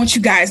say, I want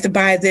you guys to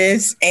buy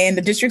this. And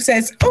the district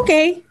says,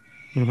 okay.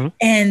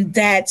 And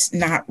that's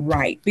not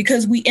right,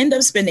 because we end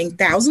up spending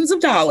thousands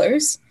of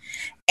dollars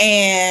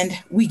and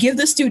we give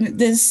the student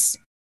this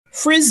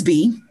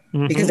Frisbee,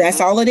 because that's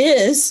all it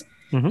is.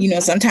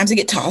 Sometimes they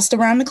get tossed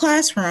around the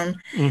classroom.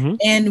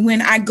 And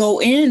when I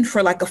go in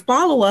for like a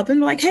follow-up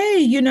and like,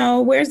 hey,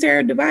 where's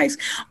their device?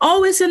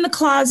 Oh, it's in the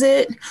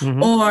closet.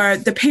 Or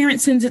the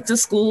parent sends it to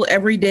school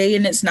every day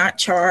and it's not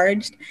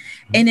charged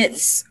and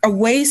it's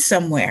away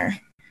somewhere.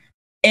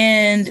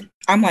 And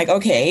I'm like,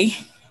 okay.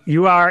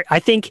 I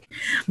think.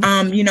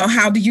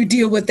 How do you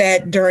deal with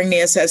that during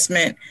the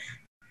assessment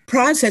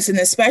process? And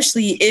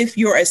especially if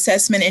your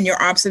assessment and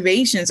your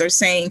observations are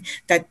saying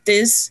that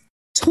this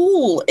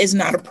tool is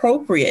not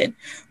appropriate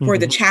for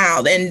the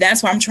child. And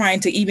that's why I'm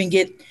trying to even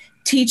get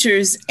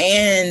teachers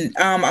and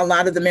a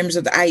lot of the members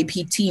of the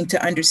IEP team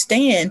to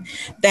understand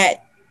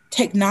that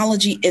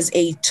technology is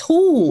a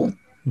tool,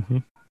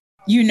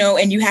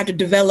 and you have to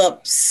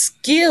develop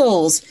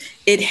skills.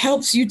 It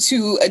helps you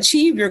to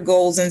achieve your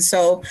goals. And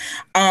so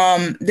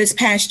this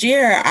past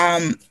year,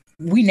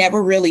 we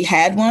never really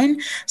had one.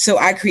 So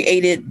I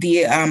created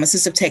the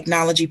Assistive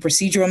Technology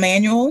Procedural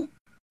Manual.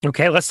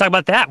 Okay, let's talk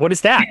about that. What is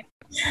that?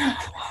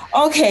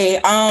 Okay.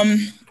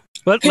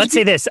 Let's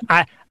say this.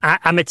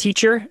 I'm a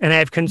teacher and I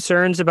have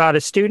concerns about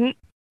a student.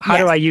 How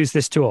do I use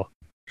this tool?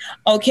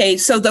 Okay.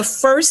 So the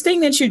first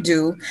thing that you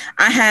do,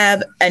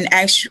 I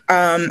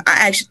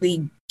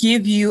actually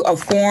give you a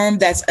form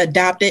that's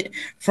adopted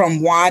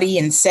from WADI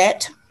and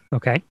SET.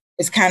 Okay.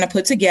 It's kind of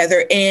put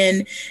together,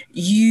 and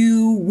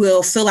you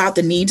will fill out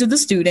the needs of the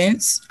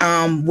students,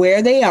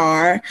 where they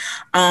are,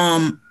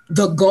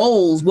 the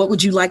goals, what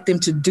would you like them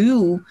to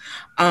do,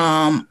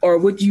 or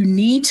what you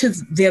need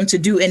them to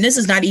do. And this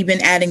is not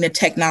even adding the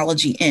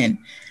technology in.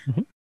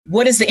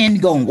 What is the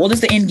end goal? What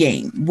is the end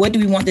game? What do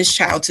we want this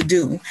child to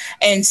do?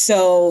 And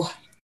so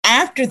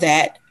after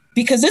that,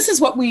 because this is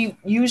what we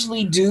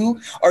usually do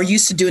or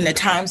used to do in the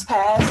times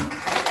past,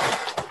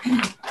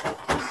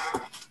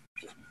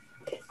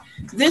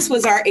 this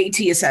was our AT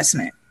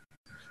assessment.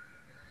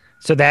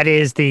 So that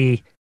is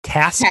the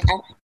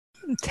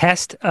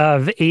test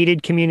of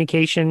aided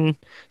communication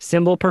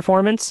symbol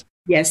performance?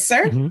 Yes,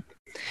 sir. And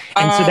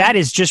so that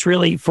is just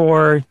really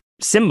for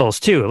symbols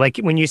too. Like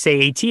when you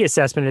say AT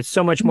assessment, it's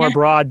so much more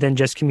broad than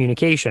just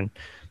communication.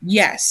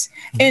 Yes.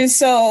 And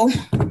so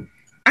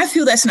I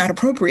feel that's not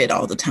appropriate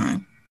all the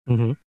time.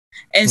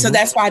 And so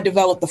that's why I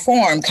developed the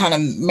form, kind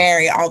of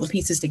marry all the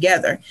pieces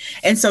together.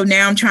 And so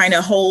now I'm trying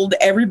to hold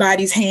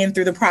everybody's hand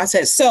through the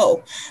process.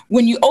 So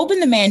when you open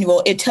the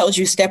manual, it tells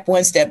you step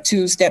 1, step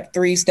 2, step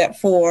 3, step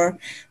 4,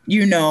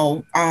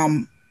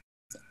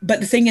 but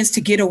the thing is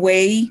to get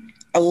away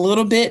a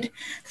little bit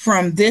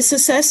from this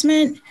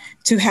assessment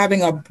to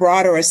having a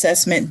broader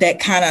assessment that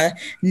kind of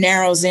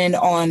narrows in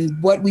on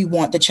what we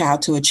want the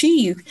child to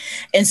achieve.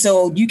 And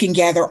so you can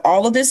gather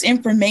all of this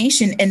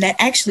information, and that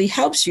actually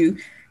helps you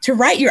to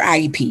write your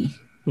IEP.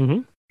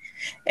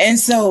 And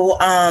so,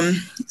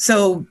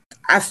 so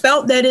I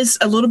felt that it's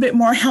a little bit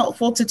more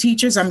helpful to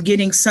teachers. I'm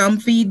getting some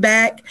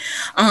feedback.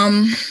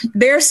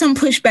 There's some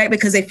pushback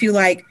because they feel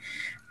like,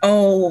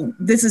 oh,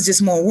 this is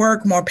just more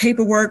work, more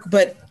paperwork.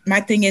 But my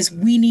thing is,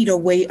 we need a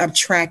way of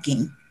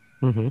tracking.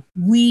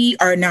 We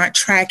are not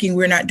tracking.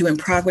 We're not doing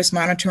progress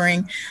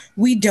monitoring.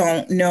 We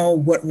don't know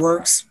what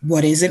works,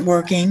 what isn't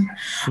working.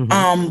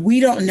 We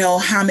don't know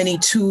how many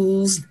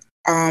tools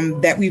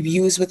that we've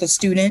used with a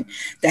student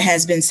that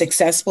has been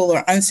successful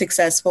or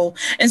unsuccessful.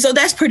 And so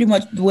that's pretty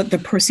much what the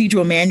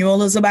procedural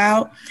manual is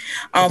about,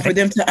 for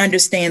them to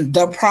understand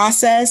the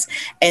process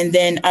and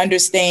then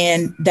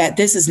understand that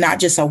this is not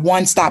just a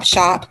one-stop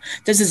shop.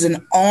 This is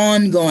an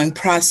ongoing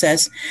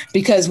process,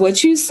 because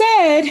what you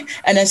said,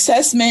 an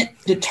assessment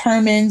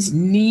determines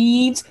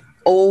needs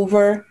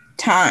over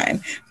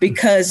time,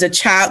 because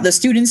the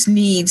student's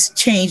needs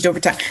changed over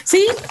time.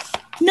 See?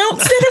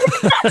 Nope.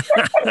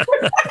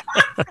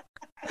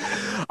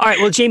 All right.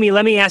 Well, Jayme,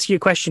 let me ask you a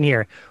question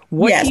here.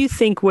 What do you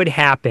think would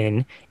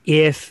happen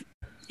if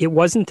it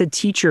wasn't the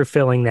teacher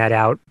filling that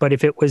out, but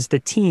if it was the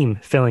team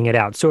filling it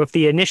out? So if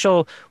the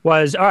initial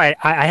was, all right,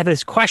 I have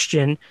this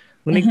question,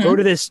 let me go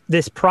to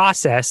this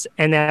process,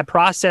 and that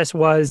process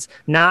was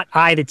not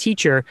I, the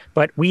teacher,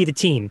 but we, the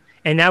team.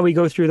 And now we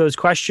go through those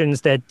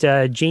questions that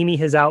Jayme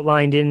has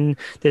outlined in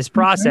this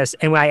process,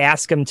 and I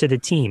ask them to the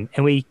team,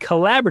 and we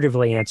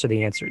collaboratively answer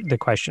the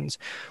questions.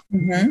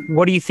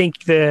 What do you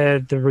think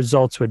the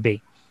results would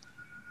be?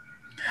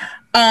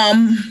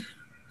 I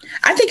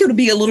think it would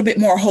be a little bit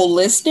more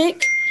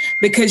holistic,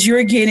 because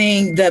you're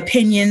getting the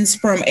opinions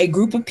from a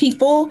group of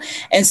people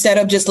instead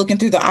of just looking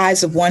through the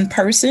eyes of one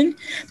person.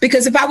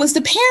 Because if I was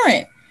the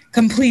parent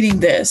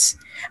completing this,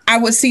 I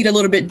would see it a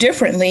little bit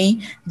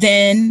differently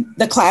than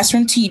the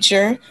classroom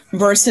teacher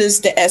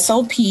versus the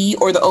SLP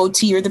or the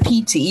OT or the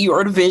PT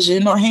or the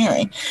vision or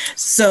hearing.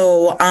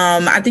 So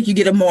I think you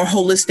get a more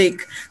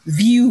holistic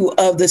view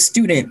of the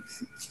student.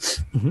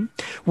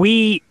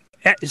 We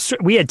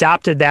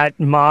adopted that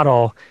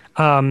model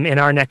in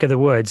our neck of the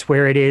woods,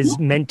 where it is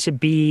meant to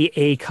be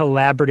a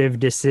collaborative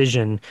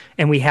decision.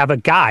 And we have a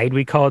guide.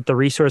 We call it the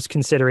resource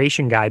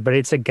consideration guide, but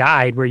it's a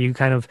guide where you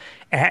kind of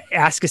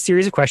ask a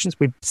series of questions.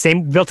 We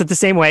built it the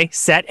same way,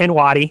 set and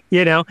Wadi,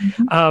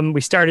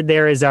 we started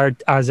there as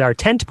our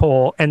tent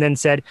pole, and then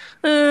said,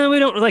 we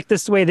don't like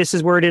this the way this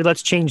is worded.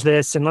 Let's change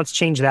this and let's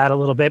change that a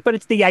little bit.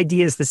 But the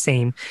idea is the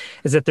same,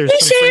 is that there's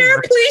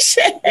please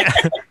share.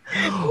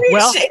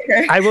 Well,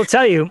 I will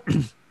tell you,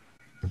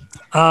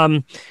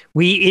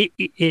 we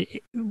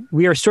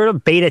are sort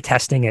of beta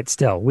testing it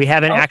still. We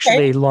haven't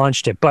actually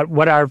launched it, but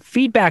what our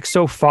feedback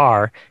so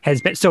far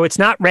has been, so it's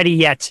not ready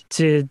yet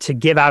to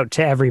give out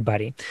to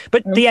everybody.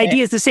 But the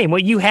idea is the same.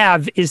 What you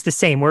have is the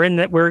same. We're in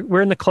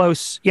the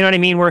close, you know what I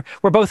mean? We're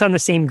both on the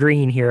same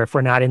green here, if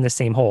we're not in the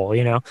same hole,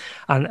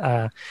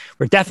 we're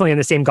definitely in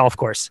the same golf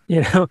course,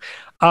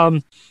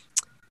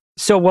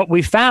 So what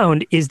we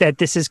found is that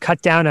this has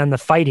cut down on the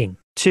fighting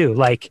too.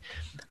 Like,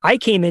 I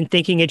came in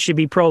thinking it should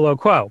be pro lo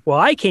quo. Well,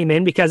 I came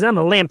in because I'm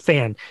a LAMP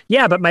fan.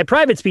 Yeah, but my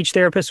private speech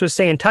therapist was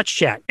saying touch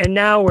chat. And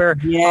now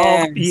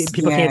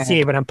people can't see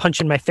me, but I'm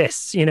punching my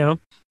fists,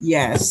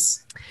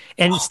 Yes.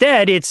 And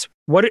instead, it's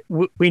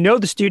we know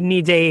the student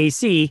needs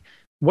AAC.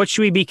 What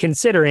should we be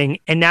considering?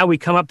 And now we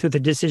come up with a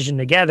decision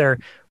together.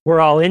 We're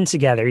all in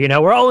together,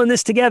 we're all in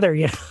this together.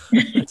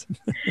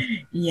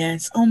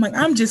 Yes. Oh my,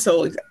 I'm just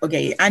so,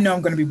 okay. I know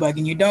I'm going to be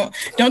bugging you.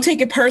 Don't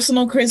take it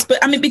personal, Chris,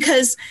 but I mean,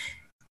 because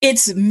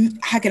it's,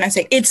 how can I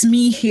say, it's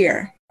me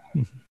here.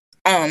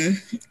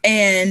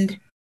 And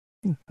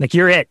like,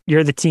 you're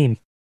the team.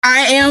 I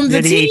am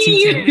the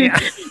team. Yeah.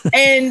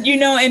 And,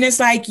 and it's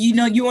like,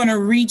 you want to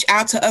reach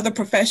out to other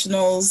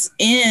professionals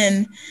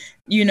in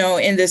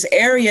this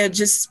area,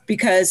 just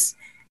because,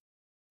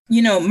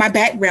 my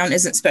background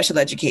isn't special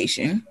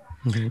education.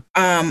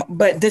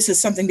 But this is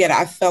something that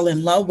I fell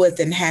in love with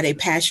and had a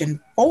passion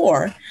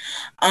for.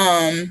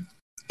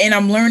 And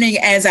I'm learning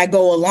as I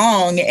go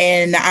along,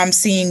 and I'm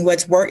seeing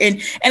what's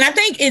working. And I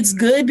think it's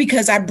good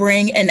because I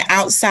bring an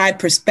outside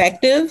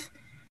perspective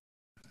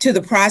to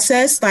the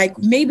process. Like,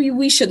 maybe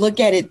we should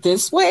look at it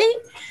this way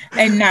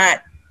and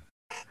not,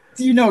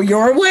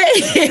 your way.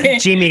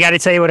 Jayme, got to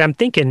tell you what I'm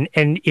thinking.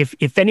 And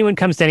if anyone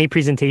comes to any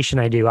presentation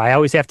I do, I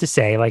always have to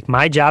say, like,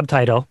 my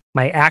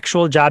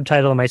actual job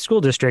title in my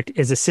school district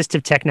is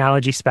Assistive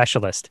Technology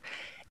Specialist.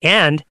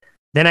 And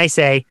then I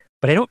say,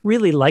 but I don't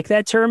really like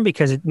that term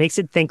because it makes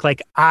it think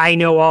like I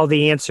know all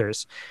the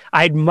answers.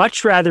 I'd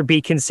much rather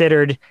be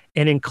considered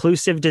an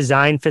inclusive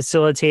design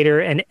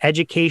facilitator, an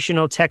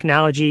educational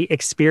technology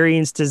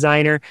experience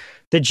designer.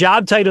 The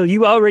job title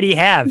you already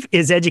have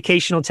is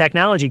educational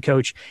technology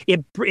coach.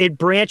 It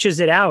branches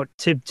it out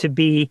to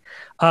be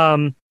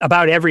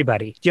about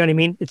everybody. Do you know what I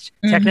mean? It's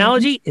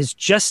technology is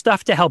just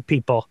stuff to help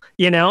people,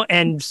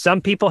 and some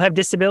people have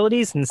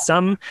disabilities and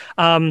some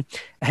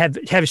have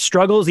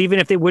struggles, even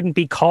if they wouldn't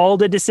be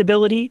called a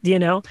disability.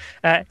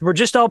 We're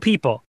just all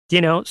people,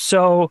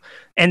 so,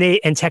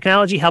 and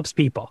technology helps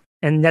people.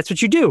 And that's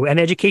what you do. An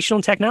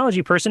educational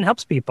technology person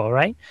helps people,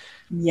 right?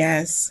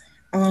 Yes.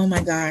 Oh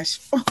my gosh.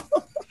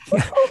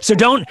 So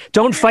don't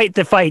fight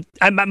the fight.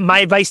 My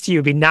advice to you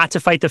would be not to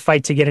fight the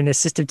fight to get an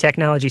assistive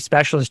technology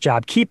specialist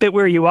job. Keep it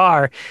where you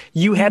are.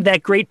 You have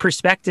that great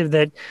perspective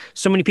that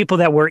so many people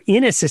that were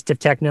in assistive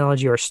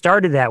technology or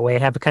started that way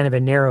have a kind of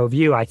a narrow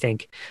view, I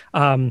think.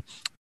 And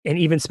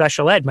even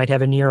special ed might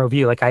have a narrow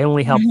view, like I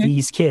only help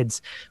these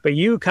kids. But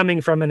you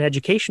coming from an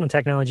educational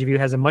technology view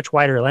has a much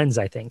wider lens,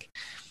 I think.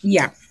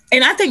 Yeah.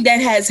 And I think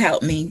that has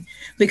helped me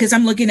because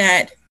I'm looking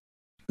at,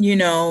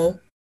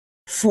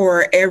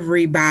 for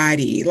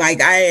everybody.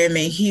 Like I am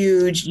a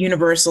huge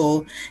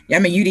universal,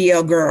 I'm a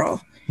UDL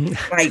girl.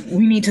 Like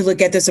we need to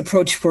look at this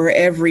approach for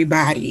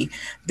everybody.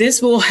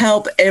 This will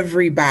help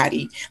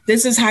everybody.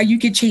 This is how you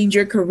can change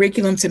your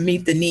curriculum to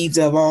meet the needs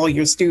of all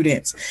your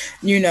students,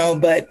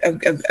 but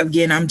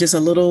again, I'm just a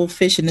little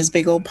fish in this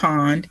big old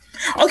pond.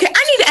 Okay.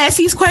 I need to ask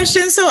these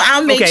questions. So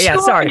I'll make sure. Yeah,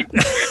 sorry.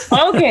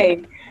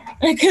 Okay.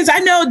 Because I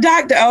know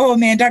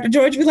Dr.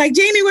 George was like,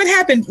 Jayme, what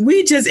happened?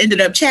 We just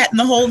ended up chatting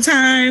the whole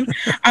time.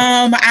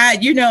 So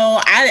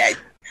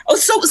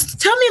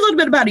tell me a little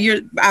bit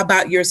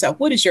about yourself.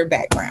 What is your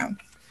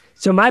background?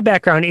 So my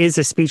background is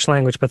a speech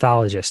language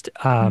pathologist.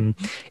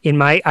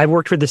 I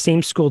worked for the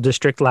same school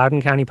district,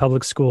 Loudoun County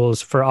Public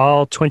Schools, for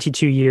all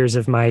 22 years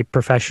of my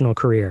professional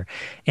career.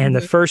 And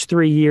the first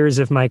 3 years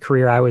of my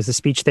career, I was a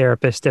speech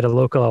therapist at a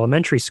local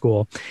elementary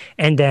school.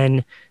 And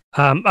then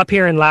up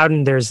here in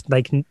Loudoun, there's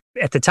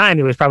at the time,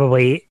 it was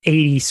probably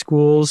 80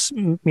 schools,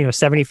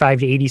 75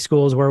 to 80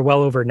 schools. We're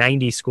well over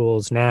 90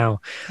 schools now.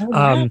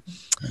 Oh,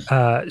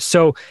 wow.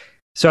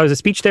 So I was a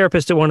speech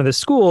therapist at one of the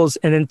schools,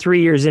 and then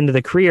 3 years into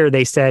the career,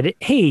 they said,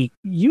 hey,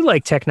 you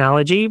like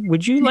technology.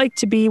 Would you like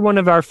to be one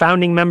of our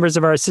founding members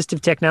of our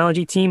assistive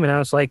technology team? And I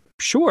was like,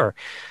 sure.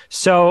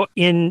 So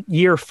in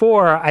year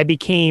 4, I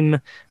became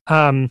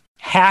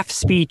half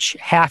speech,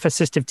 half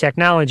assistive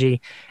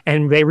technology.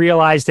 And they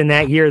realized in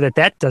that year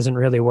that doesn't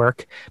really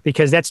work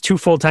because that's 2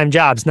 full-time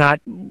jobs,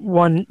 not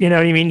one, you know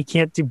what I mean? You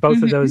can't do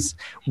both of those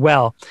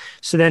well.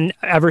 So then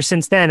ever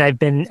since then, I've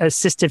been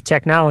assistive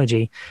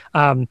technology.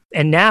 And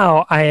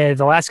now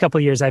the last couple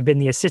of years, I've been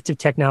the assistive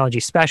technology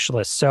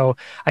specialist. So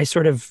I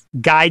sort of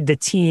guide the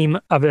team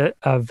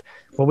of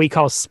what we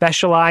call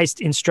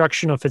specialized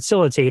instructional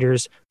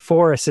facilitators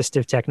for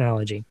assistive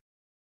technology.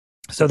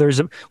 So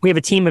we have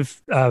a team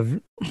of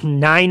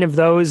 9 of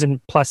those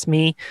and plus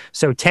me,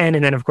 so 10,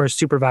 and then of course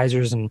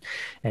supervisors and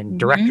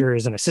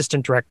directors and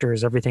assistant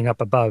directors, everything up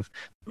above.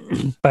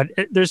 But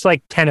there's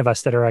like 10 of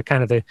us that are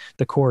kind of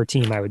the core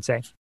team, I would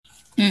say.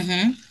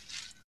 And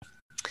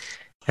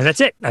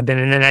that's it. I've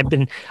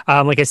been,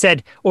 like I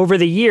said, over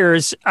the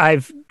years,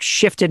 I've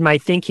shifted my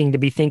thinking to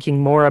be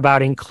thinking more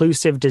about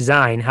inclusive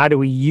design. How do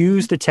we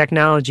use the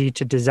technology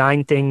to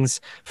design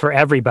things for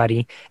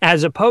everybody,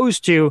 as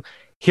opposed to,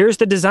 here's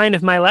the design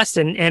of my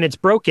lesson and it's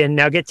broken.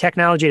 Now get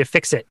technology to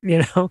fix it.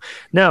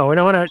 No, I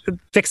don't want to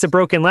fix a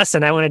broken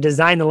lesson. I want to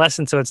design the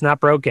lesson so it's not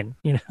broken.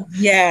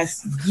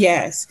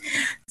 Yes.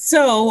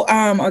 So,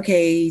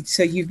 okay.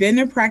 So you've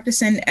been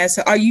practicing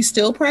are you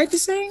still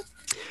practicing?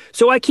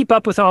 So I keep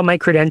up with all my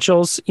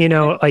credentials,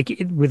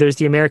 there's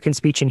the American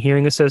Speech and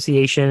Hearing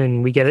Association,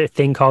 and we get a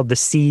thing called the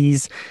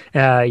C's,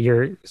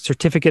 your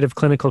Certificate of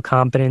Clinical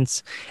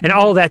Competence. And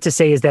all that to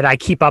say is that I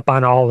keep up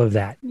on all of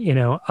that.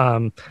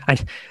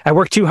 I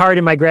worked too hard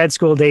in my grad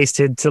school days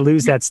to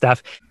lose that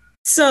stuff.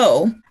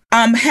 So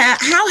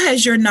how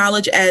has your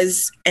knowledge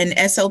as an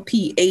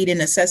SLP aid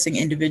in assessing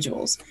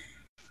individuals?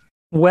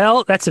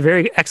 Well, that's a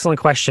very excellent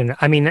question.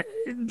 I mean,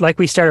 like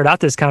we started out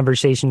this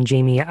conversation,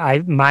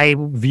 Jayme, my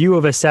view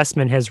of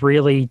assessment has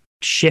really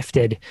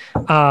shifted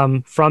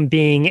from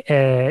being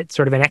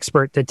sort of an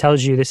expert that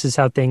tells you this is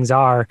how things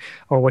are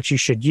or what you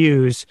should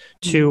use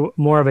to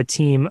more of a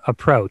team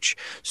approach.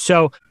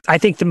 So I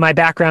think that my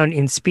background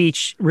in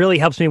speech really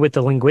helps me with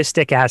the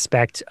linguistic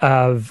aspect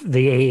of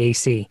the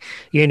AAC.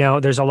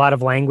 There's a lot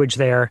of language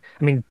there.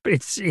 I mean,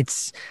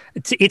 it's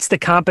the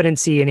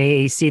competency in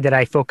AAC that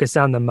I focus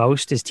on the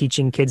most, is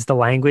teaching kids the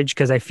language,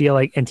 because I feel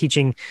like, and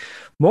teaching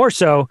more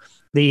so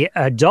the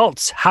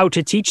adults how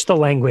to teach the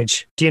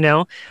language.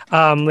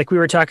 Like we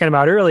were talking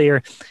about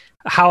earlier,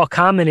 how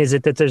common is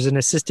it that there's an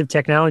assistive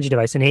technology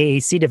device, an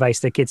AAC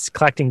device, that gets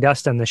collecting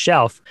dust on the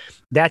shelf?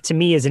 That to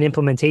me is an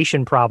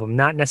implementation problem,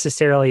 not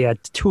necessarily a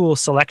tool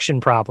selection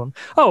problem.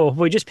 Oh, if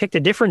we just picked a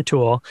different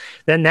tool,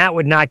 then that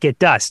would not get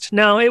dust.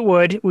 No, it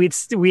would.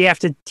 We have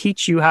to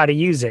teach you how to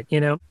use it,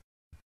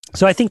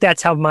 So I think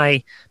that's how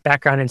my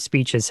background in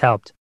speech has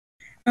helped.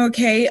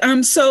 Okay.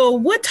 So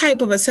what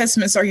type of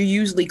assessments are you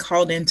usually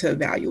called in to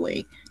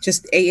evaluate?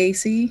 Just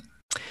AAC?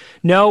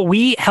 No,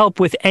 we help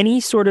with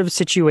any sort of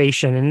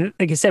situation. And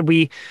like I said,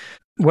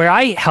 where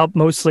I help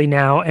mostly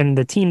now, and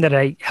the team that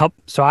I help,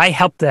 so I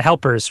help the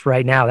helpers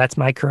right now. That's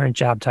my current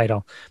job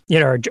title,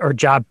 or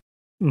job,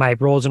 my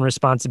roles and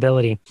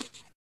responsibility.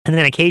 And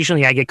then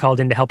occasionally I get called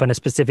in to help in a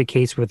specific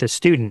case with a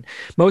student.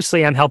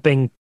 Mostly I'm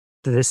helping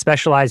the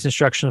specialized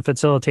instructional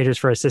facilitators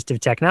for assistive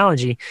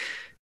technology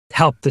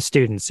help the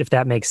students, if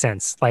that makes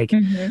sense. Like,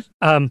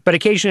 but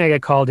occasionally I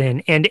get called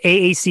in, and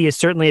AAC is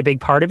certainly a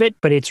big part of it,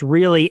 but it's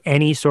really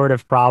any sort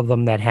of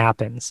problem that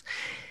happens.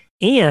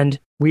 And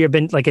we have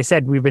been, like I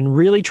said, we've been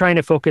really trying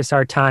to focus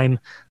our time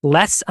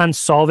less on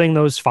solving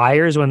those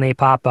fires when they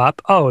pop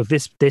up. Oh,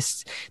 this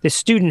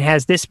student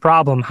has this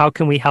problem. How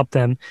can we help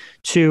them?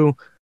 To,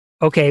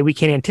 okay, we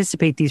can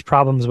anticipate these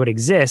problems would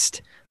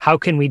exist. How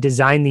can we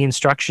design the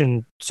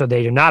instruction so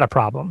they are not a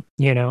problem?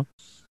 Does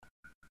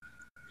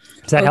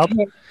that help?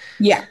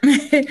 Yeah.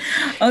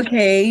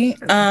 Okay.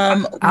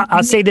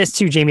 I'll say this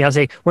too, Jayme. I'll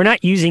say we're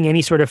not using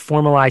any sort of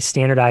formalized,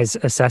 standardized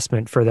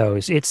assessment for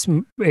those. It's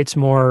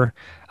more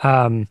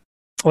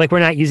like we're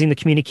not using the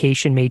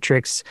communication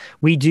matrix.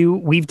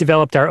 We've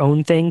developed our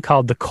own thing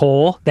called the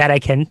COAL that I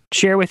can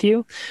share with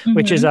you,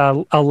 which is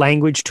a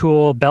language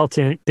tool built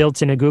in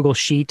a Google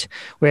Sheet,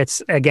 where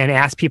it's, again,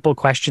 ask people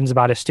questions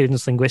about a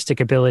student's linguistic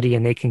ability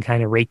and they can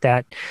kind of rate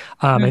that.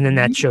 And then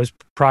that shows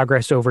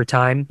progress over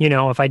time.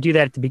 If I do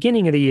that at the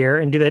beginning of the year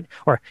and do that,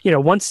 or,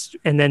 once,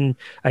 and then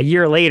a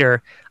year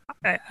later,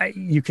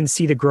 you can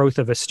see the growth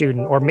of a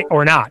student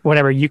or not,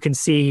 whatever. You can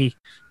see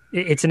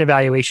it's an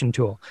evaluation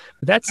tool.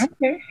 But that's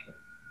okay.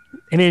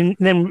 And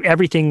then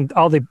everything,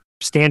 all the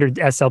standard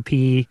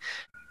SLP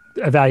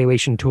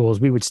evaluation tools,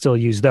 we would still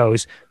use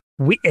those.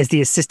 We, as the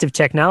assistive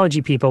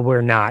technology people,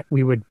 we're not.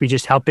 We would be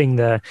just helping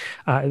the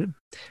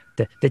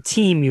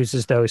team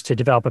uses those to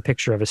develop a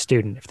picture of a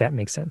student, if that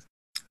makes sense.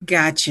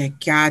 Gotcha.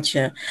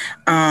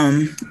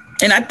 And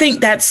I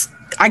think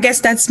I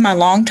guess that's my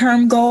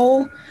long-term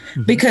goal,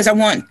 because I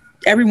want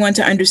everyone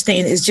to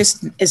understand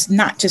it's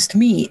not just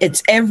me,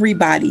 it's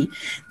everybody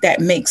that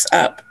makes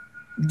up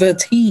the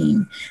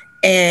team.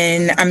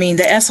 And I mean,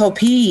 the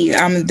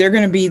SLP, they're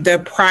going to be the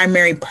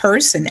primary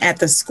person at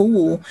the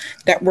school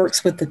that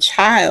works with the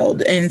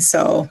child. And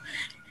so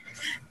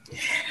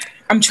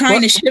I'm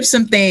trying to shift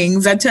some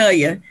things, I tell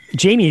you.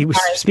 Jayme,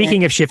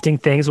 speaking of shifting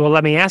things, well,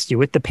 let me ask you,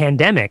 with the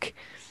pandemic,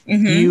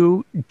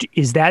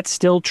 is that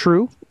still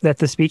true that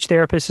the speech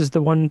therapist is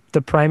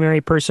the primary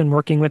person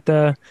working with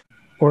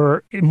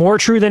or more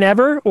true than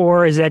ever,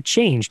 or is that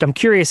changed? I'm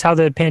curious how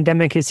the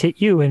pandemic has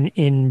hit you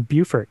in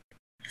Beaufort.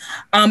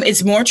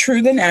 It's more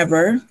true than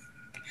ever.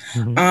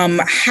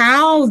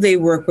 How they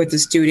work with the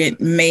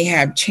student may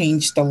have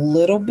changed a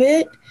little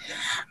bit,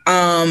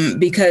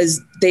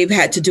 because they've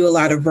had to do a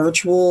lot of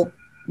virtual,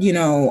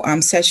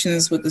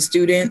 sessions with the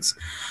students.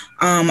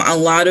 A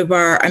lot of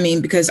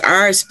because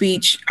our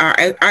speech, our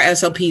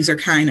SLPs are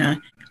kind of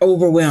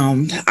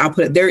overwhelmed. I'll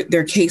put it,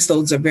 their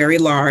caseloads are very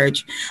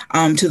large,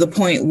 to the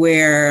point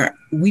where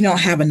we don't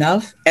have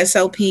enough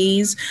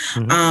SLPs.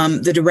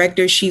 The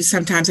director, she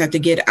sometimes have to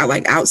get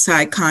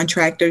outside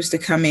contractors to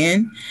come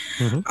in.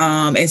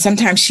 And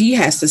sometimes she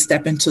has to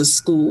step into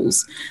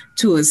schools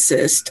to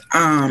assist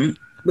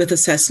with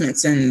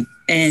assessments and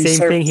Same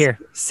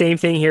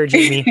thing here,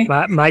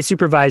 Jayme. My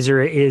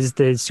supervisor is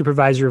the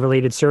supervisor of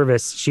related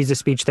service. She's a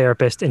speech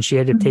therapist, and she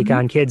had to take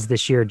on kids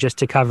this year just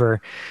to cover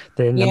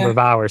the number of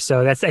hours.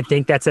 So I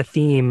think that's a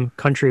theme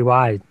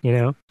countrywide,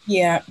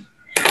 Yeah.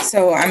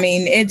 So, I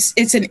mean,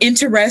 it's an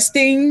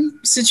interesting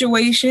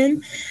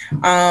situation,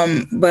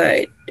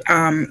 but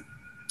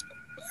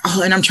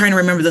and I'm trying to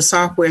remember the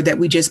software that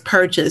we just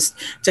purchased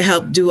to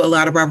help do a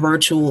lot of our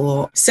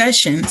virtual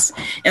sessions.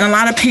 And a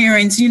lot of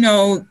parents,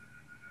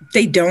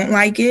 they don't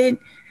like it,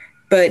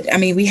 but I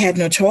mean, we had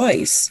no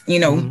choice.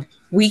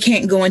 We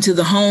can't go into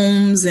the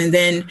homes, and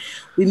then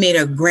we made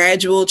a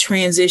gradual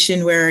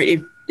transition where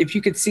if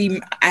you could see,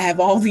 I have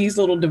all these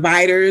little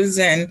dividers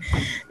and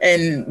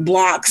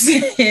blocks,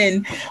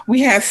 and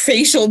we have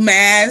facial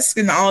masks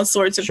and all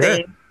sorts of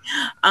things.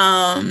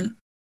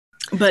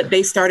 But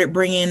they started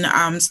bringing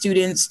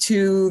students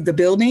to the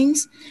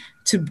buildings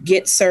to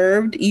get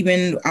served,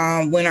 even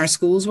when our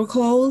schools were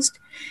closed.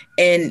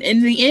 And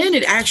in the end,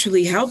 it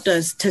actually helped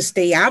us to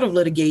stay out of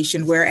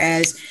litigation,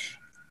 whereas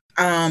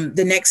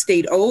the next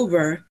state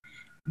over,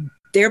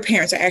 their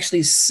parents are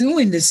actually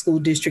suing the school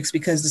districts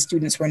because the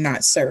students were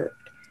not served.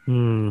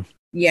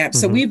 Yeah,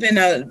 so we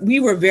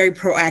were very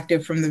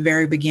proactive from the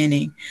very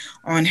beginning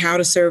on how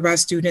to serve our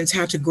students,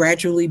 how to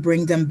gradually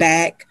bring them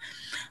back.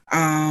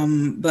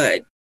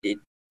 But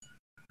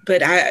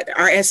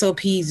our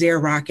SLPs, they're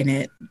rocking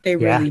it. They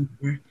really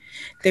are.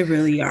 They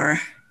really are.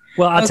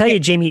 Well, I'll tell you,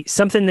 Jayme,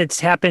 something that's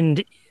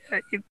happened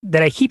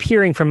that I keep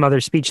hearing from other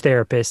speech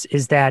therapists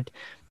is that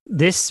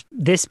this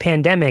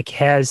pandemic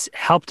has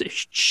helped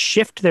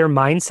shift their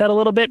mindset a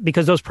little bit,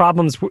 because those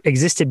problems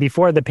existed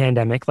before the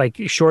pandemic, like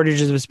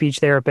shortages of speech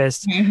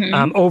therapists,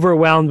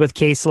 overwhelmed with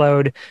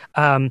caseload.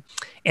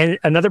 And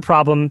another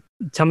problem,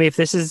 tell me if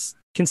this is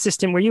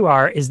consistent where you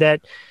are, is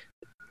that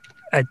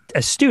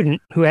a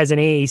student who has an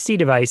AAC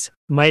device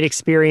might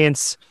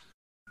experience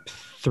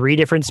 3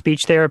 different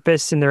speech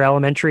therapists in their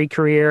elementary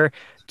career,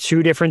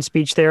 2 different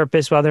speech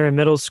therapists while they're in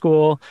middle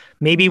school,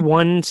 maybe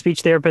 1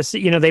 speech therapist.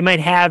 They might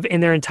have in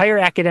their entire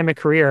academic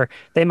career,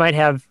 they might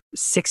have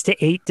 6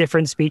 to 8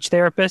 different speech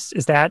therapists.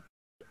 Is that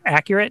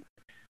accurate?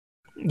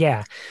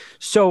 Yeah.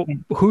 So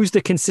who's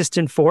the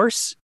consistent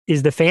force?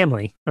 Is the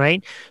family,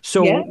 right?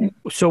 So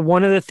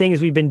one of the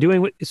things we've been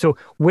doing,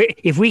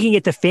 if we can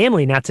get the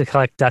family not to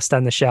collect dust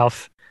on the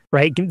shelf,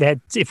 right? That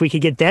if we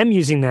could get them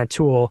using that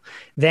tool,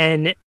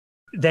 then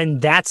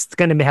that's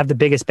going to have the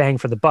biggest bang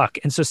for the buck.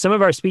 And so some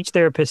of our speech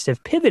therapists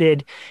have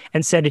pivoted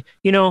and said,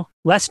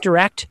 less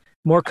direct,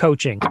 more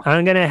coaching.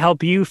 I'm going to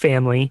help you,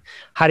 family,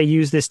 how to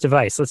use this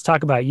device. Let's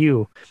talk about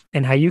you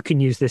and how you can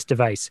use this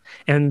device.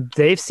 And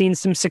they've seen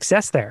some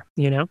success there,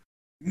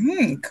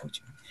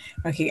 Coaching.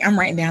 Okay, I'm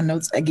writing down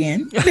notes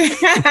again.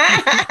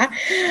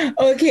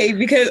 Okay,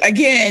 because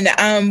again,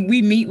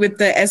 we meet with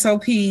the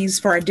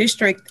SLPs for our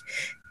district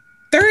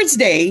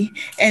Thursday,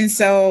 and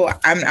so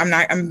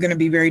I'm going to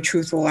be very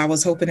truthful. I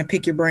was hoping to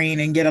pick your brain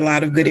and get a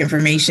lot of good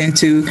information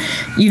to,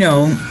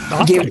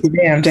 awesome. give to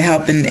them to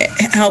help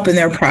in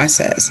their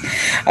process.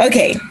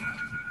 Okay,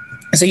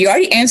 so you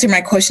already answered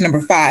my question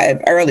number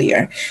 5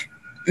 earlier.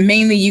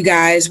 Mainly, you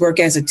guys work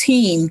as a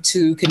team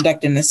to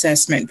conduct an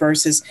assessment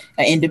versus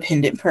an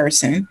independent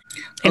person.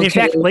 And in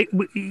fact,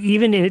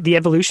 even in the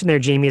evolution there,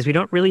 Jayme, is we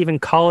don't really even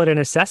call it an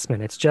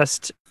assessment. It's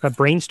just a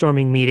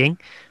brainstorming meeting,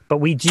 but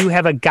we do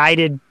have a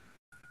guide,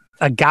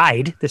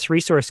 this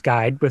resource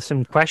guide with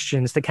some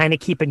questions to kind of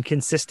keep it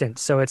consistent.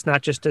 So it's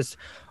not just as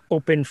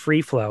open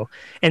free flow.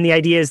 And the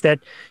idea is that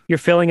you're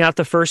filling out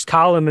the first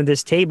column of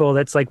this table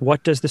that's like,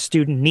 what does the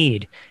student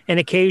need? And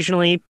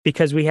occasionally,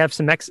 because we have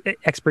some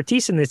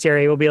expertise in this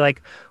area, we'll be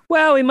like,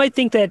 well, we might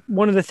think that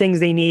one of the things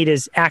they need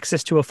is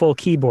access to a full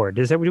keyboard.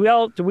 Do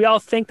we all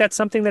think that's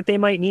something that they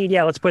might need?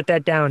 Yeah, let's put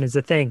that down as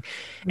a thing.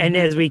 And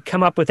as we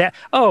come up with that,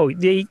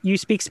 you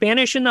speak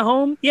Spanish in the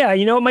home? Yeah,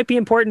 it might be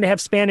important to have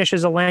Spanish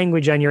as a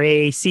language on your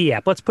AAC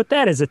app. Let's put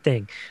that as a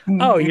thing.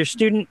 Oh, your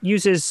student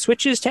uses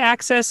switches to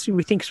access.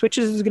 We think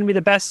switches is going to be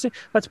the best.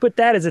 Let's put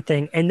that as a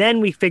thing. And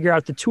then we figure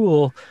out the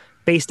tool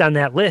based on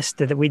that list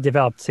that we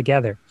developed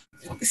together.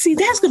 See,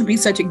 that's going to be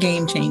such a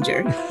game changer.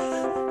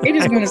 It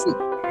is going to be.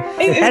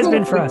 It has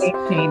been for us.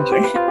 Game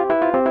changer.